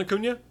low on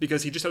Acuna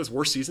because he just had his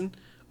worst season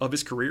of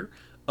his career.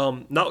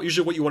 Not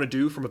usually what you want to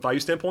do from a value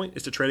standpoint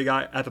is to trade a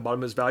guy at the bottom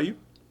of his value.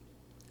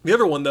 The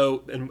other one,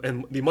 though,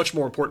 and the much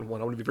more important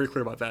one, I want to be very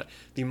clear about that,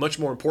 the much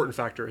more important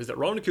factor is that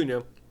Ronald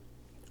Acuna,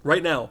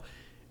 right now,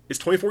 is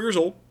 24 years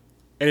old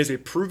and is a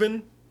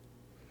proven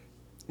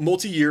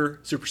multi-year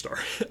superstar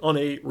on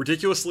a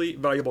ridiculously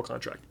valuable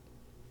contract.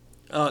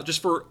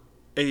 Just for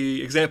an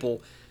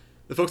example,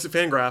 the folks at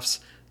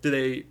Fangraphs did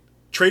a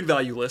trade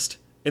value list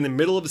in the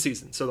middle of the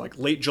season, so like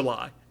late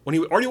July, when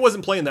he already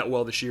wasn't playing that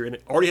well this year and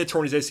already had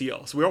torn his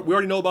ACL. So we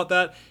already know about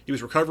that. He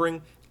was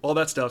recovering, all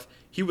that stuff.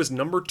 He was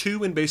number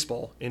 2 in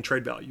baseball in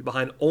trade value,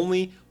 behind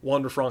only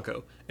Wander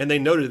Franco. And they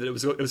noted that it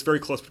was very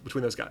close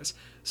between those guys.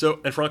 So,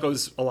 and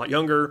Franco's a lot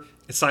younger,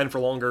 it's signed for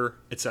longer,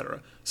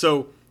 etc.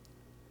 So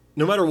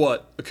no matter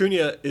what,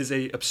 Acuna is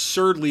a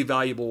absurdly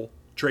valuable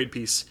trade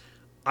piece.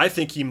 I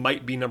think he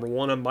might be number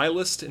 1 on my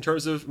list in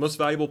terms of most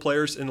valuable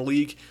players in the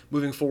league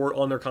moving forward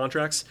on their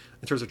contracts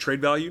in terms of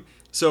trade value.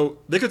 So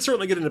they could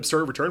certainly get an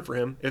absurd return for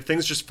him. If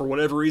things just for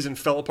whatever reason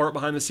fell apart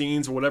behind the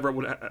scenes or whatever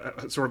would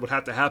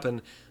have to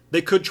happen,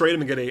 they could trade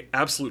him and get an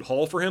absolute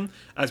haul for him,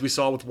 as we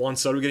saw with Juan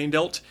Soto getting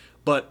dealt.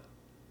 But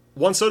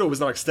Juan Soto was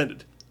not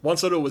extended. Juan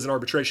Soto was in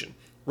arbitration.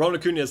 Ronald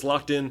Acuna is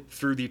locked in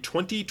through the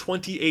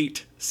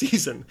 2028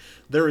 season.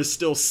 There is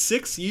still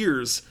 6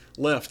 years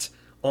left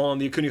on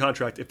the Acuna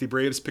contract if the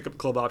Braves pick up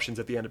club options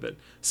at the end of it.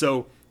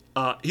 So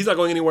he's not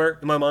going anywhere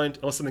in my mind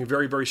unless something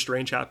very, very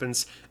strange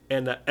happens.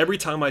 And every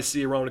time I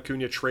see a Ronald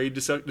Acuna trade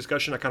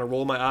discussion, I kind of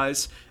roll my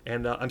eyes,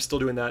 and I'm still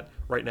doing that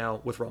right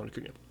now with Ronald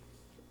Acuna.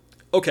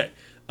 Okay,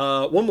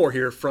 one more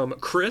here from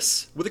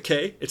Chris with a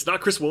K. It's not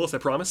Chris Willis, I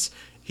promise.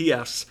 He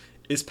asks,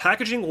 is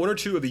packaging 1 or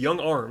 2 of the young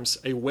arms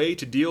a way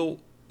to deal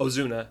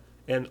Ozuna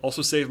and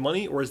also save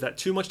money, or is that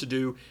too much to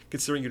do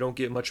considering you don't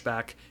get much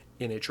back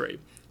in a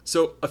trade?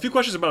 So a few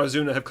questions about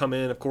Ozuna have come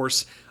in, of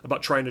course,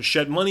 about trying to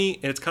shed money,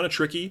 and it's kind of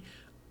tricky.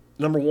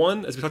 Number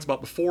one, as we talked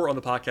about before on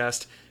the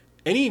podcast,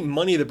 any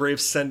money the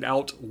Braves send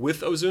out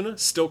with Ozuna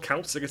still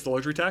counts against the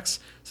luxury tax,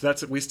 so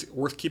that's at least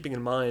worth keeping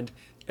in mind.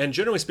 And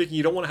generally speaking,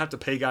 you don't want to have to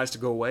pay guys to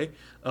go away.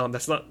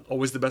 That's not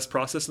always the best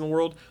process in the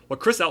world.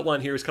 What Chris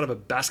outlined here is kind of a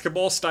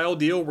basketball-style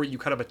deal where you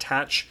kind of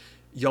attach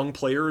young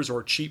players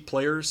or cheap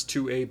players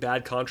to a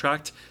bad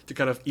contract to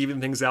kind of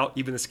even things out,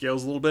 even the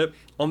scales a little bit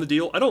on the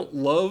deal. I don't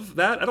love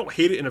that. I don't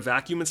hate it in a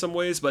vacuum in some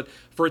ways, but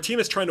for a team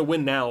that's trying to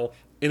win now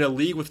in a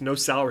league with no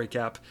salary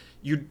cap,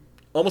 you'd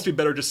almost be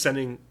better just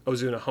sending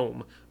Ozuna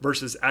home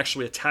versus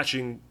actually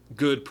attaching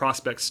good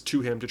prospects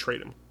to him to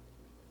trade him.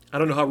 I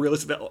don't know how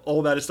realistic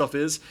all that stuff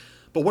is,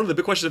 but one of the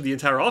big questions of the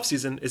entire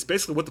offseason is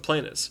basically what the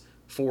plan is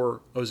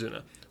for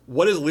Ozuna.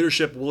 What is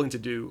leadership willing to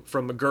do,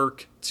 from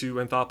McGurk to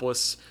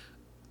Anthopoulos,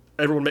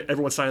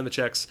 everyone signing the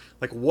checks?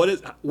 Like, what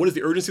is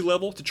the urgency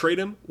level to trade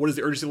him? What is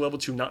the urgency level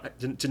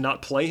to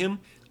not play him?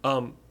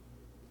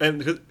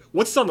 And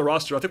what's on the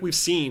roster, I think we've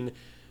seen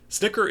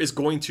Snitker is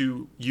going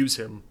to use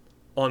him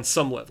on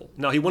some level.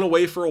 Now, he went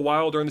away for a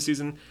while during the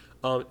season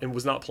and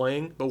was not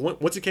playing, but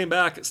once he came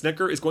back,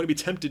 Snitker is going to be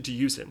tempted to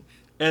use him.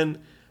 And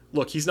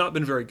look, he's not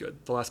been very good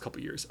the last couple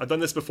of years. I've done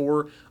this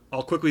before.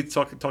 I'll quickly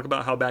talk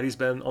about how bad he's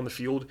been on the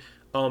field.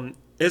 It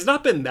has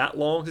not been that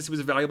long since he was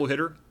a valuable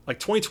hitter. Like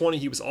 2020,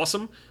 he was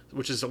awesome,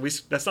 which is at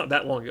least, that's not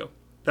that long ago.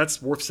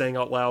 That's worth saying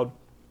out loud.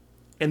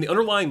 And the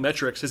underlying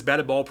metrics, his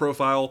batted ball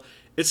profile,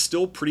 is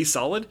still pretty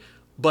solid.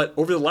 But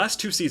over the last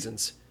 2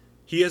 seasons,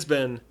 he has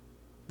been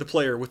the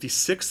player with the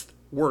 6th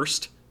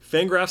worst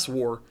Fangraphs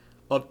WAR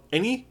of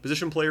any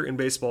position player in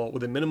baseball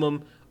with a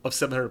minimum of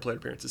 700 plate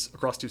appearances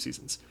across 2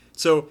 seasons.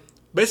 So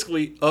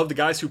basically, of the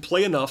guys who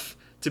play enough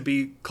to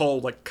be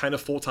called like kind of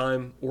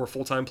full-time or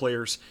full-time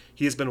players,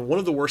 he has been one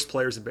of the worst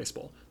players in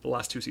baseball the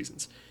last 2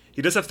 seasons.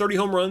 He does have 30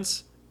 home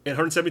runs in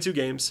 172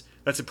 games.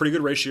 That's a pretty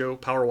good ratio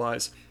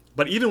power-wise.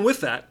 But even with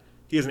that,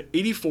 he has an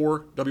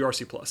 84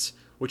 WRC+,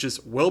 which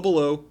is well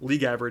below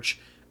league average.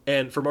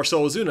 And for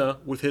Marcell Ozuna,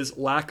 with his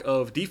lack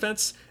of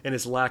defense and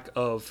his lack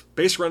of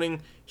base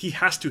running, he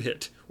has to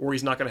hit, or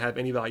he's not going to have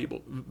any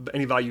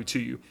value to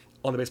you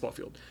on the baseball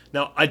field.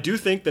 Now, I do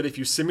think that if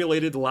you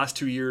simulated the last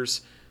 2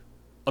 years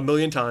a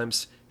million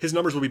times, his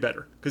numbers will be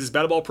better because his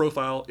batted ball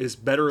profile is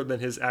better than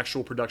his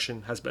actual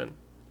production has been.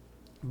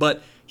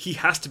 But he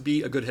has to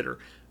be a good hitter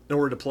in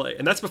order to play.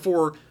 And that's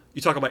before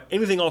you talk about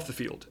anything off the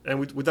field, and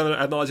we've done it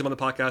ad nauseum on the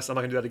podcast. I'm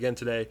not going to do that again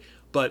today,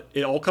 but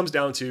it all comes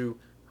down to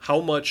how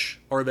much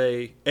are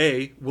they,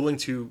 A, willing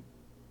to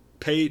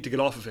pay to get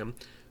off of him,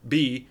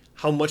 B,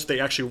 how much they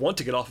actually want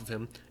to get off of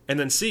him, and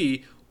then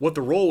C, what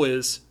the role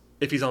is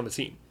if he's on the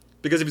team.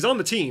 Because if he's on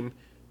the team,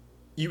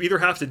 you either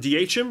have to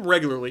DH him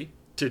regularly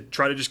to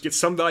try to just get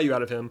some value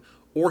out of him,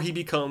 or he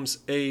becomes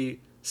a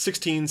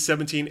 $16,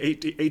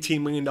 $17,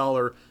 $18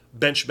 million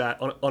bench bat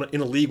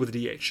in a league with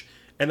a DH.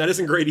 And that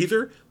isn't great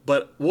either,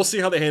 but we'll see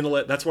how they handle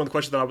it. That's one of the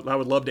questions that I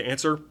would love to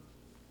answer.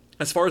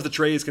 As far as the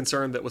trade is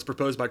concerned that was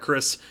proposed by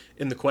Chris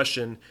in the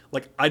question,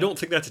 I don't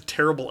think that's a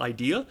terrible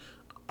idea.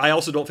 I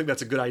also don't think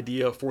that's a good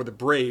idea for the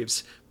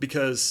Braves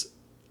because,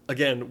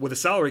 again, with a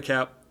salary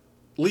cap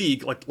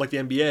league like the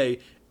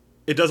NBA,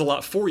 it does a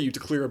lot for you to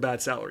clear a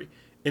bad salary.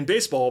 In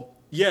baseball,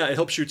 yeah, it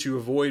helps you to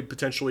avoid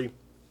potentially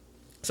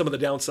some of the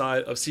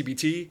downside of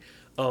CBT,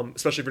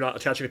 especially if you're not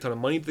attaching a ton of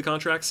money to the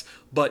contracts,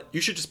 but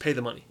you should just pay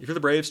the money. If you're the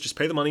Braves, just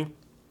pay the money.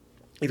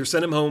 Either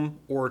send him home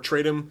or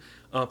trade him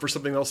for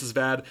something else as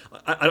bad.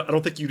 I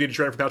don't think you need to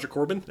trade him for Patrick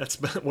Corbin. That's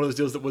one of those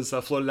deals that was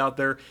floated out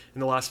there in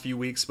the last few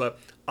weeks, but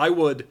I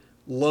would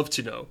love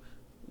to know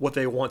what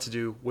they want to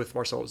do with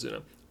Marcell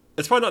Ozuna.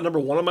 It's probably not number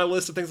one on my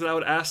list of things that I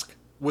would ask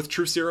with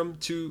true serum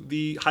to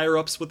the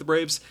higher-ups with the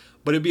Braves,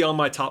 but it'd be on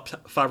my top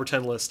 5 or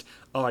 10 list.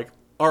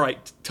 All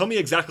right, tell me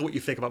exactly what you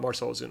think about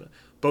Marcell Ozuna,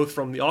 both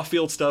from the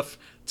off-field stuff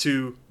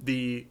to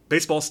the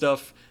baseball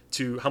stuff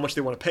to how much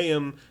they want to pay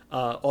him,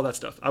 all that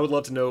stuff. I would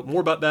love to know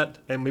more about that,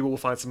 and maybe we'll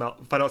find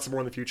out some more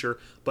in the future.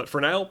 But for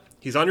now,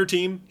 he's on your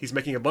team, he's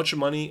making a bunch of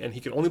money, and he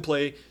can only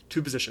play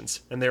 2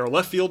 positions, and they are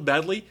left field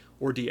badly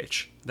or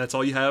DH. That's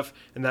all you have,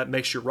 and that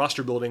makes your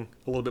roster building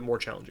a little bit more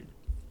challenging.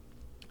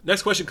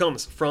 Next question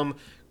comes from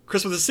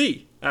Chris with a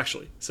C,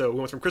 actually. So we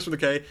went from Chris with a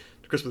K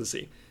to Chris with a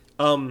C.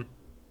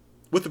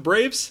 With the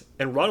Braves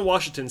and Ron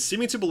Washington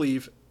seeming to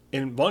believe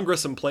in Vaughn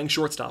Grissom playing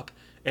shortstop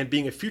and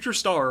being a future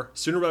star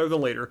sooner rather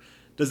than later,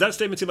 does that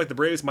statement seem like the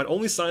Braves might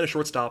only sign a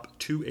shortstop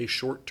to a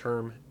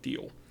short-term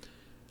deal?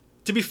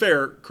 To be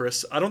fair,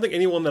 Chris, I don't think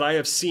anyone that I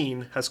have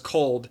seen has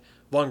called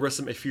Vaughn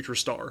Grissom a future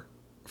star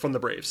from the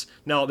Braves.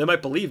 Now, they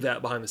might believe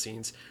that behind the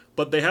scenes,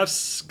 but they have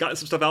gotten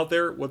some stuff out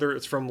there, whether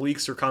it's from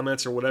leaks or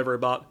comments or whatever,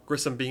 about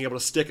Grissom being able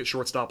to stick at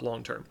shortstop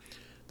long-term.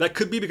 That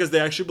could be because they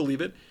actually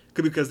believe it.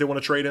 Could be because they want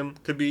to trade him.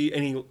 Could be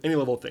any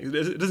level of things.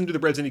 It doesn't do the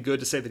Braves any good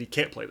to say that he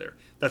can't play there.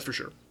 That's for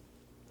sure.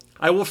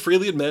 I will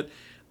freely admit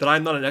that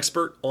I'm not an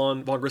expert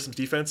on Vaughn Grissom's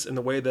defense in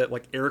the way that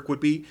Eric would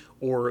be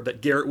or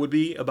that Garrett would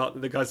be about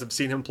the guys that have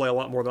seen him play a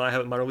lot more than I have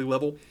at minor league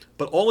level.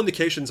 But all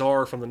indications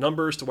are, from the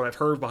numbers to what I've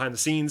heard behind the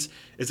scenes,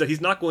 is that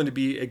he's not going to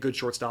be a good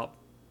shortstop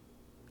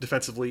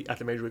defensively at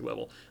the major league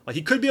level.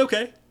 He could be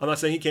okay. I'm not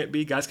saying he can't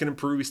be. Guys can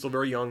improve. He's still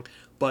very young.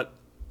 But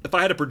if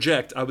I had to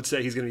project, I would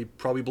say he's going to be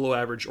probably below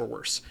average or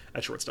worse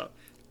at shortstop.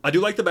 I do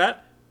like the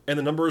bat, and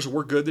the numbers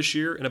were good this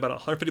year in about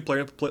 150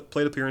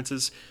 plate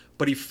appearances,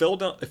 but he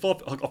fell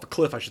off a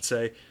cliff, I should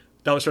say,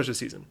 down the stretch of the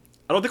season.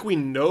 I don't think we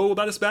know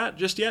about his bat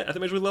just yet at the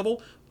major league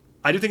level.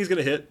 I do think he's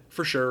going to hit,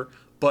 for sure,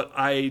 but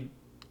I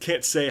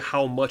can't say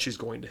how much he's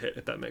going to hit,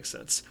 if that makes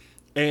sense.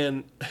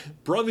 And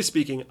broadly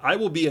speaking, I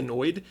will be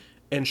annoyed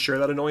and share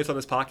that annoyance on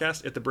this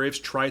podcast if the Braves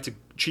try to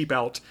cheap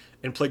out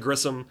and play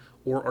Grissom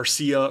or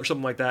Arcia or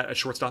something like that at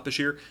shortstop this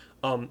year.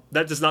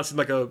 That does not seem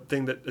like a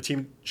thing that a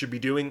team should be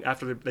doing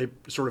after they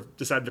sort of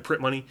decided to print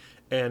money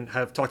and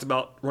have talked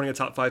about running a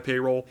top 5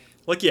 payroll.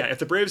 If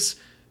the Braves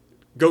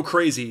go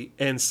crazy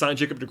and sign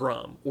Jacob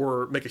deGrom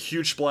or make a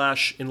huge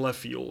splash in left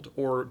field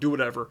or do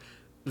whatever,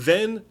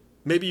 then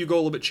maybe you go a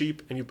little bit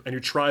cheap and you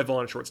try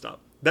Vaughn at shortstop.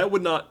 That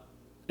would not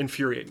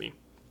infuriate me.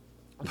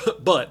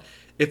 But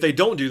if they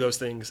don't do those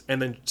things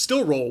and then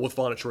still roll with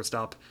Vaughn at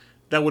shortstop,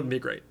 that wouldn't be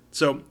great.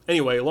 So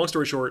anyway, long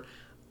story short,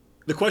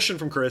 the question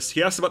from Chris,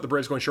 he asked about the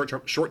Braves going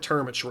short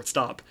term at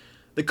shortstop.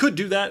 They could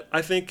do that,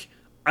 I think.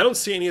 I don't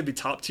see any of the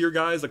top tier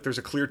guys. There's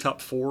a clear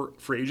top 4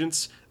 free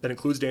agents that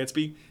includes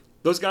Dansby.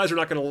 Those guys are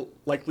not going to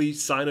likely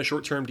sign a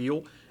short-term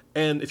deal.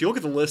 And if you look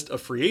at the list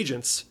of free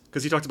agents,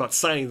 because he talked about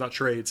signings, not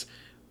trades,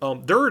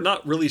 there are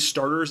not really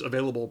starters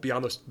available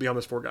beyond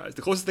those 4 guys.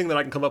 The closest thing that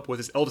I can come up with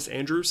is Elvis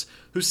Andrus,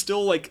 who's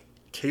still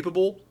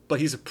capable, but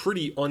he's a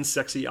pretty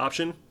unsexy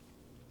option.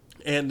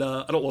 And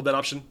I don't love that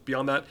option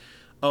beyond that.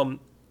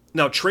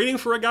 Now, trading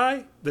for a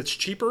guy that's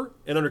cheaper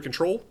and under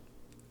control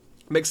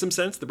makes some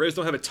sense. The Braves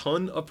don't have a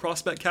ton of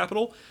prospect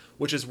capital,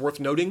 which is worth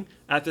noting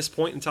at this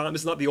point in time.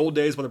 This is not the old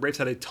days when the Braves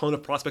had a ton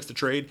of prospects to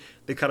trade.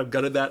 They kind of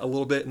gutted that a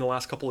little bit in the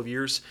last couple of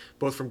years,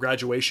 both from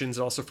graduations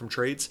and also from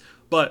trades.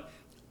 But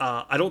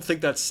I don't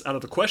think that's out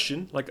of the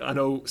question. I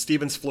know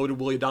Stevens floated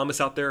Willy Adames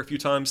out there a few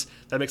times.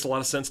 That makes a lot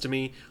of sense to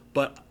me.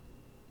 But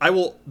I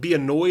will be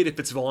annoyed if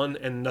it's Vaughn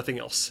and nothing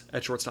else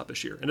at shortstop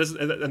this year. And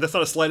that's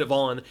not a slight at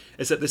Vaughn.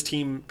 It's that this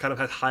team kind of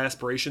has high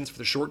aspirations for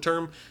the short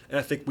term, and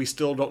I think we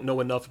still don't know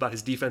enough about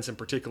his defense in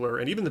particular,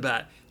 and even the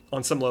bat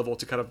on some level,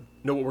 to kind of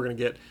know what we're going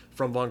to get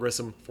from Vaughn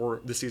Grissom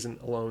for this season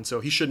alone. So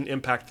he shouldn't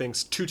impact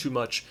things too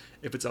much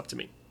if it's up to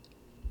me.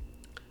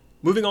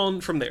 Moving on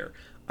from there,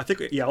 I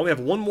only have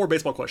one more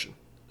baseball question.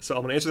 So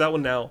I'm going to answer that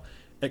one now.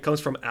 It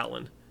comes from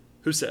Alan.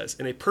 who says,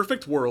 in a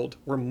perfect world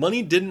where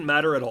money didn't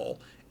matter at all,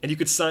 and you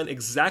could sign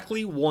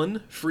exactly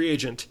one free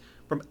agent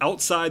from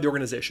outside the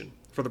organization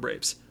for the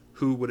Braves,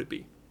 who would it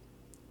be?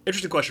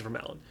 Interesting question from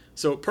Alan.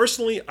 So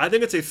personally, I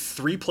think it's a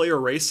 3-player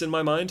race in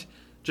my mind.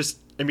 Just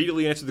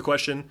immediately answer the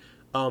question.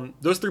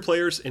 Those 3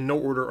 players in no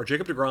order are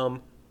Jacob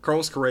deGrom,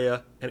 Carlos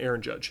Correa, and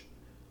Aaron Judge.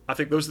 I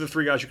think those are the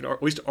 3 guys you can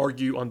at least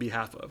argue on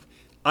behalf of.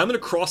 I'm going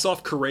to cross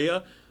off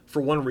Correa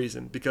for one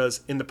reason,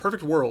 because in the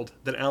perfect world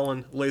that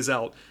Alan lays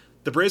out,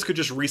 the Braves could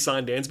just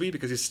re-sign Dansby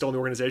because he's still in the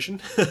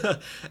organization.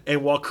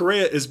 And while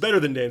Correa is better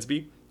than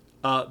Dansby,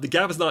 the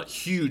gap is not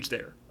huge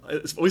there.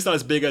 It's at least not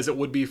as big as it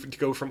would be to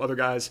go from other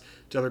guys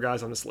to other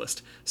guys on this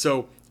list.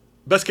 So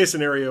best case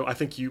scenario, I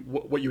think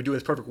what you would do in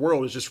this perfect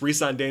world is just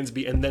re-sign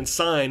Dansby and then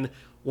sign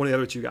one of the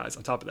other 2 guys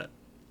on top of that.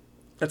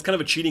 That's kind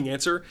of a cheating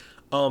answer.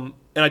 And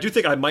I do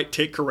think I might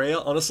take Correa,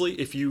 honestly,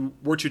 if you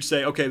were to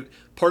say, okay,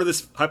 part of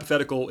this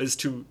hypothetical is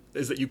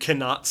that you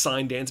cannot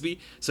sign Dansby,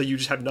 so you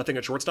just have nothing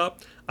at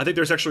shortstop. I think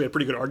there's actually a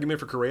pretty good argument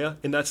for Correa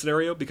in that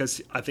scenario,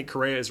 because I think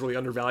Correa is really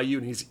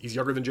undervalued, and he's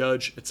younger than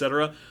Judge,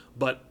 etc.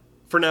 But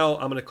for now,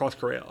 I'm going to cross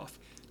Correa off.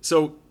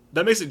 So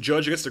that makes it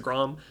Judge against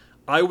deGrom.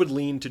 I would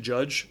lean to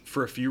Judge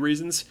for a few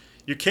reasons.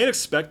 You can't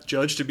expect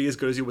Judge to be as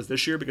good as he was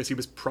this year, because he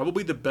was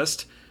probably the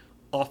best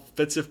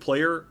offensive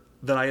player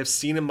that I have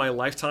seen in my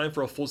lifetime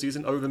for a full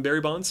season, other than Barry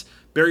Bonds.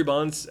 Barry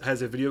Bonds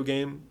has a video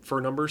game for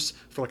numbers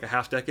for like a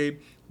half decade,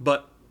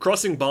 but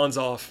crossing Bonds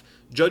off,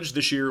 Judge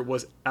this year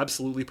was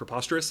absolutely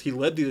preposterous. He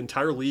led the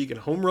entire league in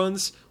home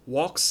runs,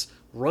 walks,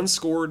 runs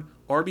scored,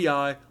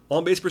 RBI,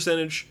 on-base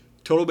percentage,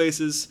 total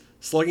bases,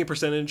 slugging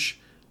percentage,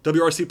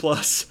 WRC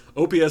plus,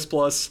 OPS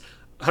plus,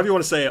 however you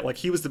want to say it. Like,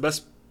 he was the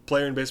best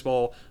player in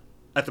baseball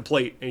at the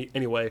plate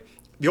anyway.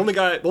 The only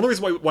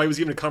reason why he was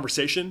even in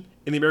conversation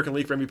in the American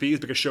League for MVP is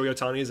because Shohei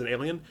Ohtani is an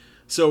alien.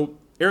 So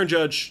Aaron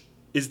Judge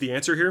is the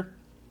answer here.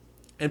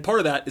 And part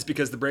of that is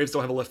because the Braves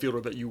don't have a left fielder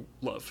that you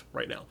love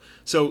right now.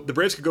 So the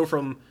Braves could go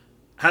from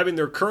having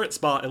their current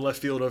spot in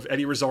left field of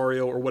Eddie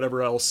Rosario or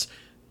whatever else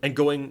and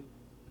going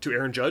to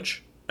Aaron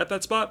Judge at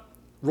that spot.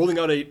 Rolling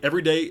out a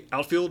everyday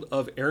outfield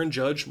of Aaron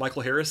Judge,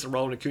 Michael Harris, and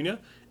Ronald Acuna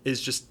is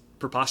just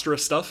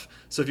preposterous stuff.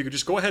 So if you could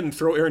just go ahead and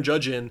throw Aaron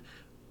Judge in,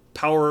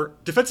 power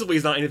defensively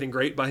is not anything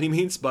great by any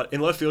means, but in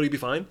left field he'd be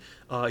fine.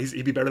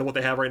 He'd be better than what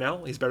they have right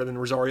now. He's better than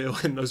Rosario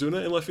and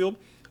Ozuna in left field.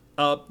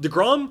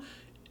 DeGrom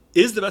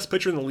is the best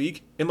pitcher in the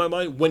league in my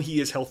mind when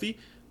he is healthy,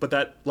 but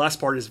that last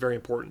part is very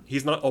important.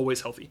 He's not always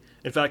healthy.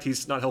 In fact,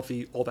 he's not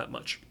healthy all that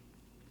much.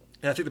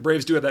 And I think the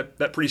Braves do have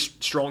that pretty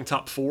strong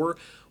top 4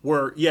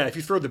 where, yeah, if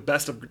you throw the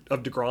best of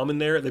DeGrom in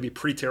there, they'd be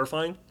pretty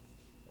terrifying.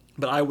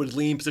 But I would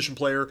lean position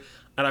player,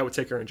 and I would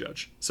take Aaron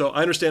Judge. So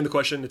I understand the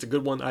question. It's a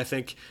good one, I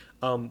think.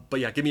 But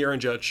yeah, give me Aaron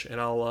Judge,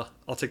 and I'll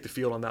take the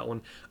field on that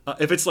one.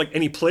 If it's like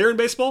any player in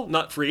baseball,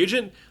 not free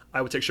agent,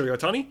 I would take Shohei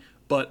Ohtani.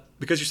 But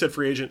because you said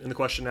free agent in the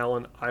question,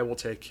 Alan, I will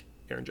take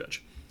Aaron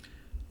Judge.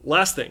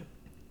 Last thing.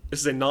 This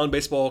is a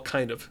non-baseball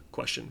kind of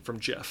question from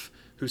Jeff,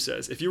 who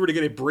says, if you were to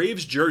get a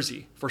Braves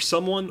jersey for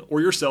someone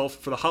or yourself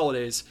for the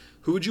holidays,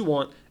 who would you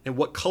want, and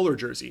what color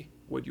jersey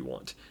would you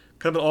want?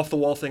 Kind of an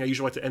off-the-wall thing. I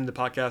usually like to end the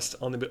podcast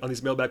on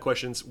these mailbag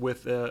questions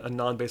with a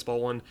non-baseball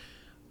one.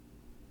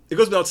 It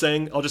goes without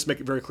saying, I'll just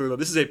make it very clear, though,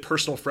 this is a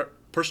personal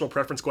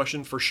preference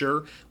question for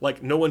sure.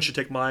 Like, no one should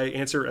take my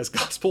answer as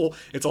gospel.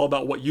 It's all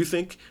about what you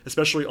think,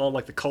 especially on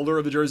like the color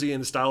of the jersey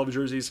and the style of the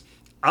jerseys.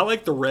 I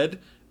like the red,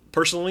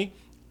 personally.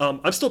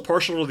 I'm still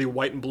partial to the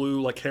white and blue,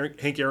 like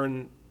Hank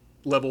Aaron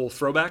level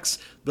throwbacks.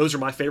 Those are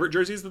my favorite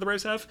jerseys that the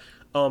Braves have.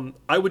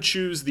 I would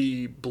choose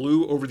the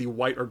blue over the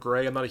white or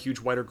gray. I'm not a huge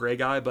white or gray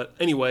guy, but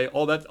anyway,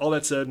 all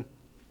that said,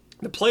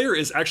 the player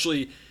is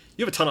actually,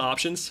 you have a ton of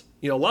options.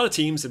 You know, a lot of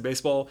teams in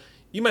baseball,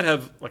 you might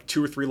have like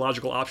 2 or 3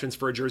 logical options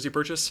for a jersey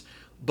purchase,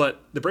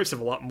 but the Braves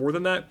have a lot more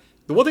than that.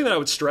 The one thing that I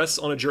would stress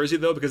on a jersey,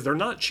 though, because they're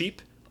not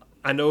cheap,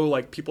 I know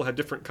like people have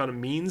different kind of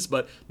means,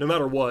 but no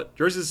matter what,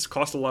 jerseys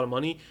cost a lot of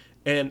money,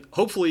 and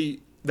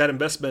hopefully that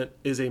investment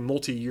is a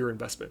multi-year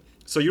investment.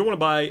 So you don't want to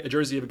buy a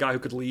jersey of a guy who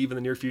could leave in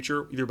the near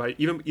future, either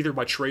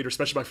by trade or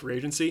especially by free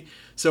agency.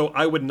 So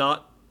I would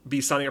not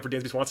be signing up for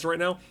Dansby Swanson right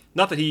now.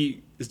 Not that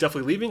he is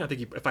definitely leaving. I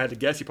think if I had to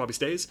guess, he probably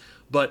stays.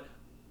 But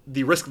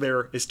the risk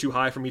there is too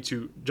high for me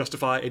to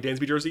justify a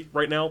Dansby jersey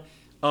right now.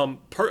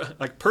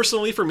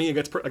 Personally for me,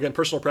 again,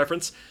 personal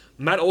preference,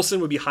 Matt Olson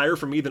would be higher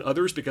for me than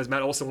others because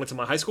Matt Olson went to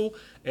my high school,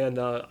 and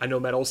I know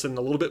Matt Olson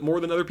a little bit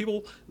more than other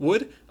people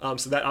would.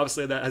 So that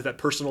obviously that has that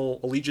personal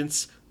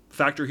allegiance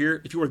factor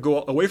here. If you were to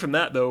go away from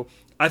that, though,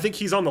 I think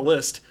he's on the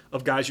list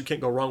of guys you can't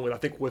go wrong with. I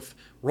think with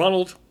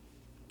Ronald,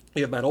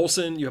 you have Matt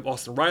Olson, you have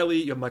Austin Riley,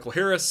 you have Michael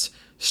Harris,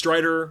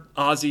 Strider,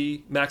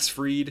 Ozzie, Max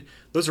Fried.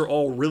 Those are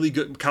all really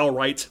good. Kyle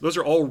Wright. Those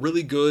are all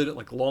really good,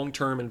 like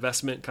long-term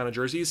investment kind of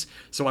jerseys.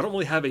 So I don't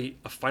really have a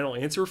final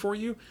answer for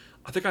you.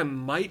 I think I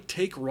might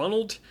take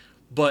Ronald,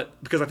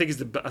 but because I think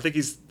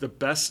he's the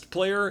best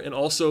player, and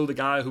also the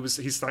guy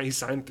he's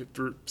signed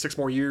for 6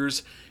 more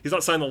years. He's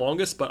not signed the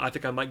longest, but I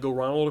think I might go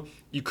Ronald.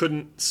 You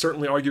couldn't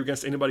certainly argue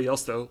against anybody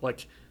else though.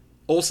 Like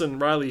Olson,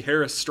 Riley,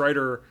 Harris,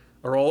 Strider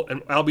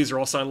and Albies are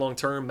all signed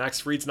long-term. Max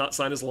Fried's not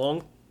signed as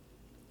long.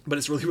 but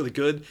it's really, really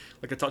good,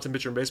 like a top 10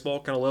 pitcher in baseball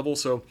kind of level.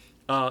 So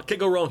can't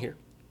go wrong here.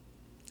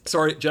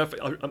 Sorry, Jeff,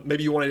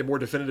 maybe you wanted a more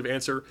definitive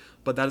answer,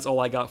 but that is all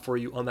I got for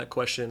you on that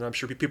question. I'm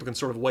sure people can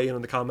sort of weigh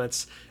in the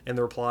comments and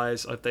the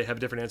replies if they have a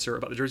different answer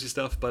about the jersey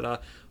stuff.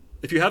 But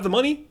if you have the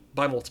money,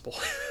 buy multiple.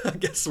 I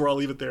guess where I'll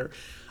leave it there.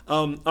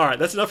 All right,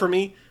 that's enough for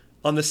me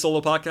on this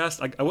solo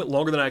podcast. I went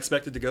longer than I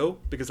expected to go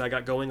because I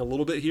got going a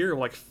little bit here. I'm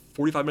like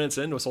 45 minutes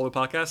into a solo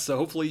podcast. So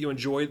hopefully you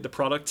enjoyed the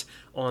product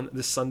on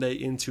this Sunday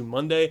into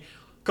Monday.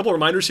 A couple of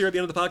reminders here at the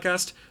end of the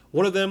podcast.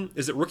 One of them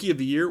is that Rookie of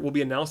the Year will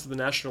be announced in the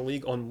National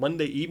League on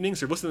Monday evening. So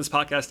if you're listening to this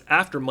podcast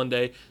after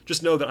Monday,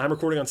 just know that I'm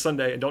recording on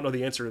Sunday and don't know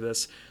the answer to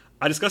this.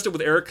 I discussed it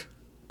with Eric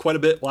quite a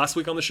bit last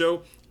week on the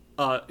show.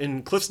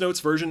 In Cliff's Notes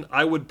version,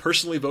 I would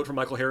personally vote for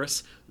Michael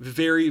Harris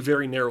very,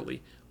 very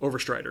narrowly over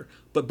Strider.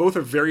 But both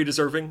are very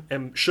deserving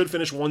and should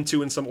finish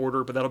 1-2 in some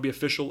order, but that'll be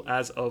official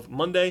as of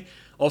Monday.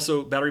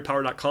 Also,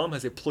 BatteryPower.com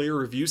has a player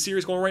review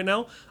series going right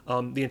now.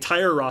 The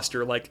entire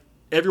roster, like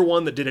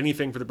everyone that did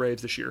anything for the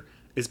Braves this year,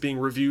 is being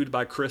reviewed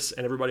by Chris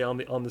and everybody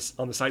on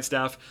the site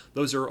staff.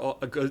 Those are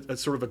a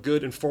sort of a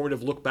good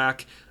informative look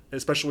back,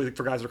 especially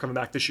for guys that are coming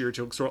back this year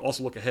to sort of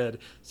also look ahead.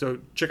 So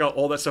check out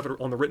all that stuff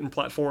on the written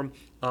platform.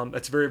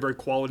 That's very, very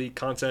quality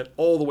content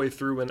all the way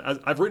through. And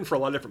I've written for a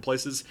lot of different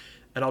places,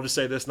 and I'll just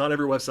say this, not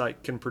every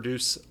website can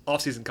produce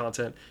off-season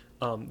content.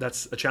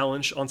 That's a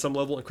challenge on some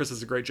level, and Chris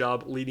does a great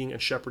job leading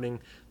and shepherding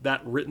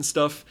that written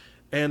stuff.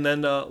 And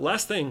then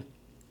last thing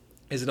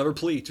is another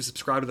plea to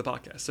subscribe to the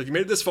podcast. So if you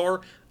made it this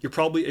far, you're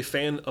probably a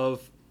fan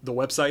of the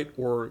website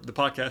or the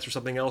podcast or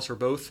something else or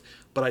both.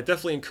 But I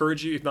definitely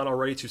encourage you, if not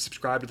already, to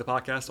subscribe to the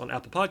podcast on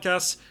Apple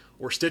Podcasts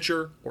or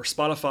Stitcher or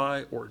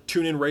Spotify or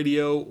TuneIn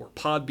Radio or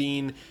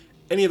Podbean,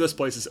 any of those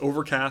places,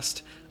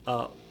 Overcast.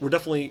 We're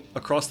definitely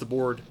across the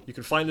board. You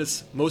can find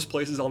us most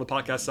places on the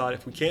podcast side.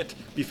 If we can't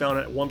be found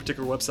at one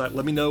particular website,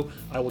 let me know.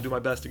 I will do my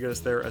best to get us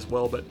there as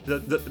well. But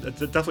it's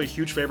definitely a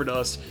huge favor to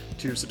us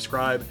to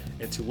subscribe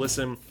and to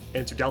listen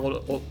and to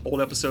download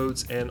old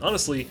episodes. And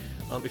honestly,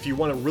 if you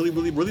want to really,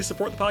 really, really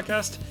support the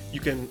podcast, you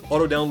can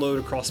auto-download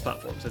across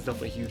platforms. That's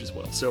definitely huge as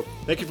well. So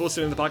thank you for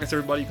listening to the podcast,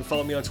 everybody. You can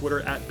follow me on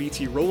Twitter at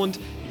BT Rowland.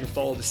 You can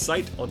follow the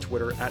site on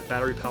Twitter at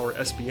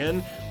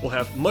BatteryPowerSBN. We'll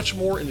have much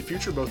more in the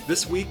future, both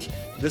this week,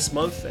 this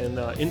month, and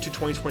into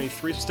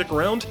 2023. So stick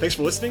around. Thanks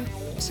for listening.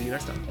 We'll see you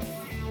next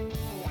time.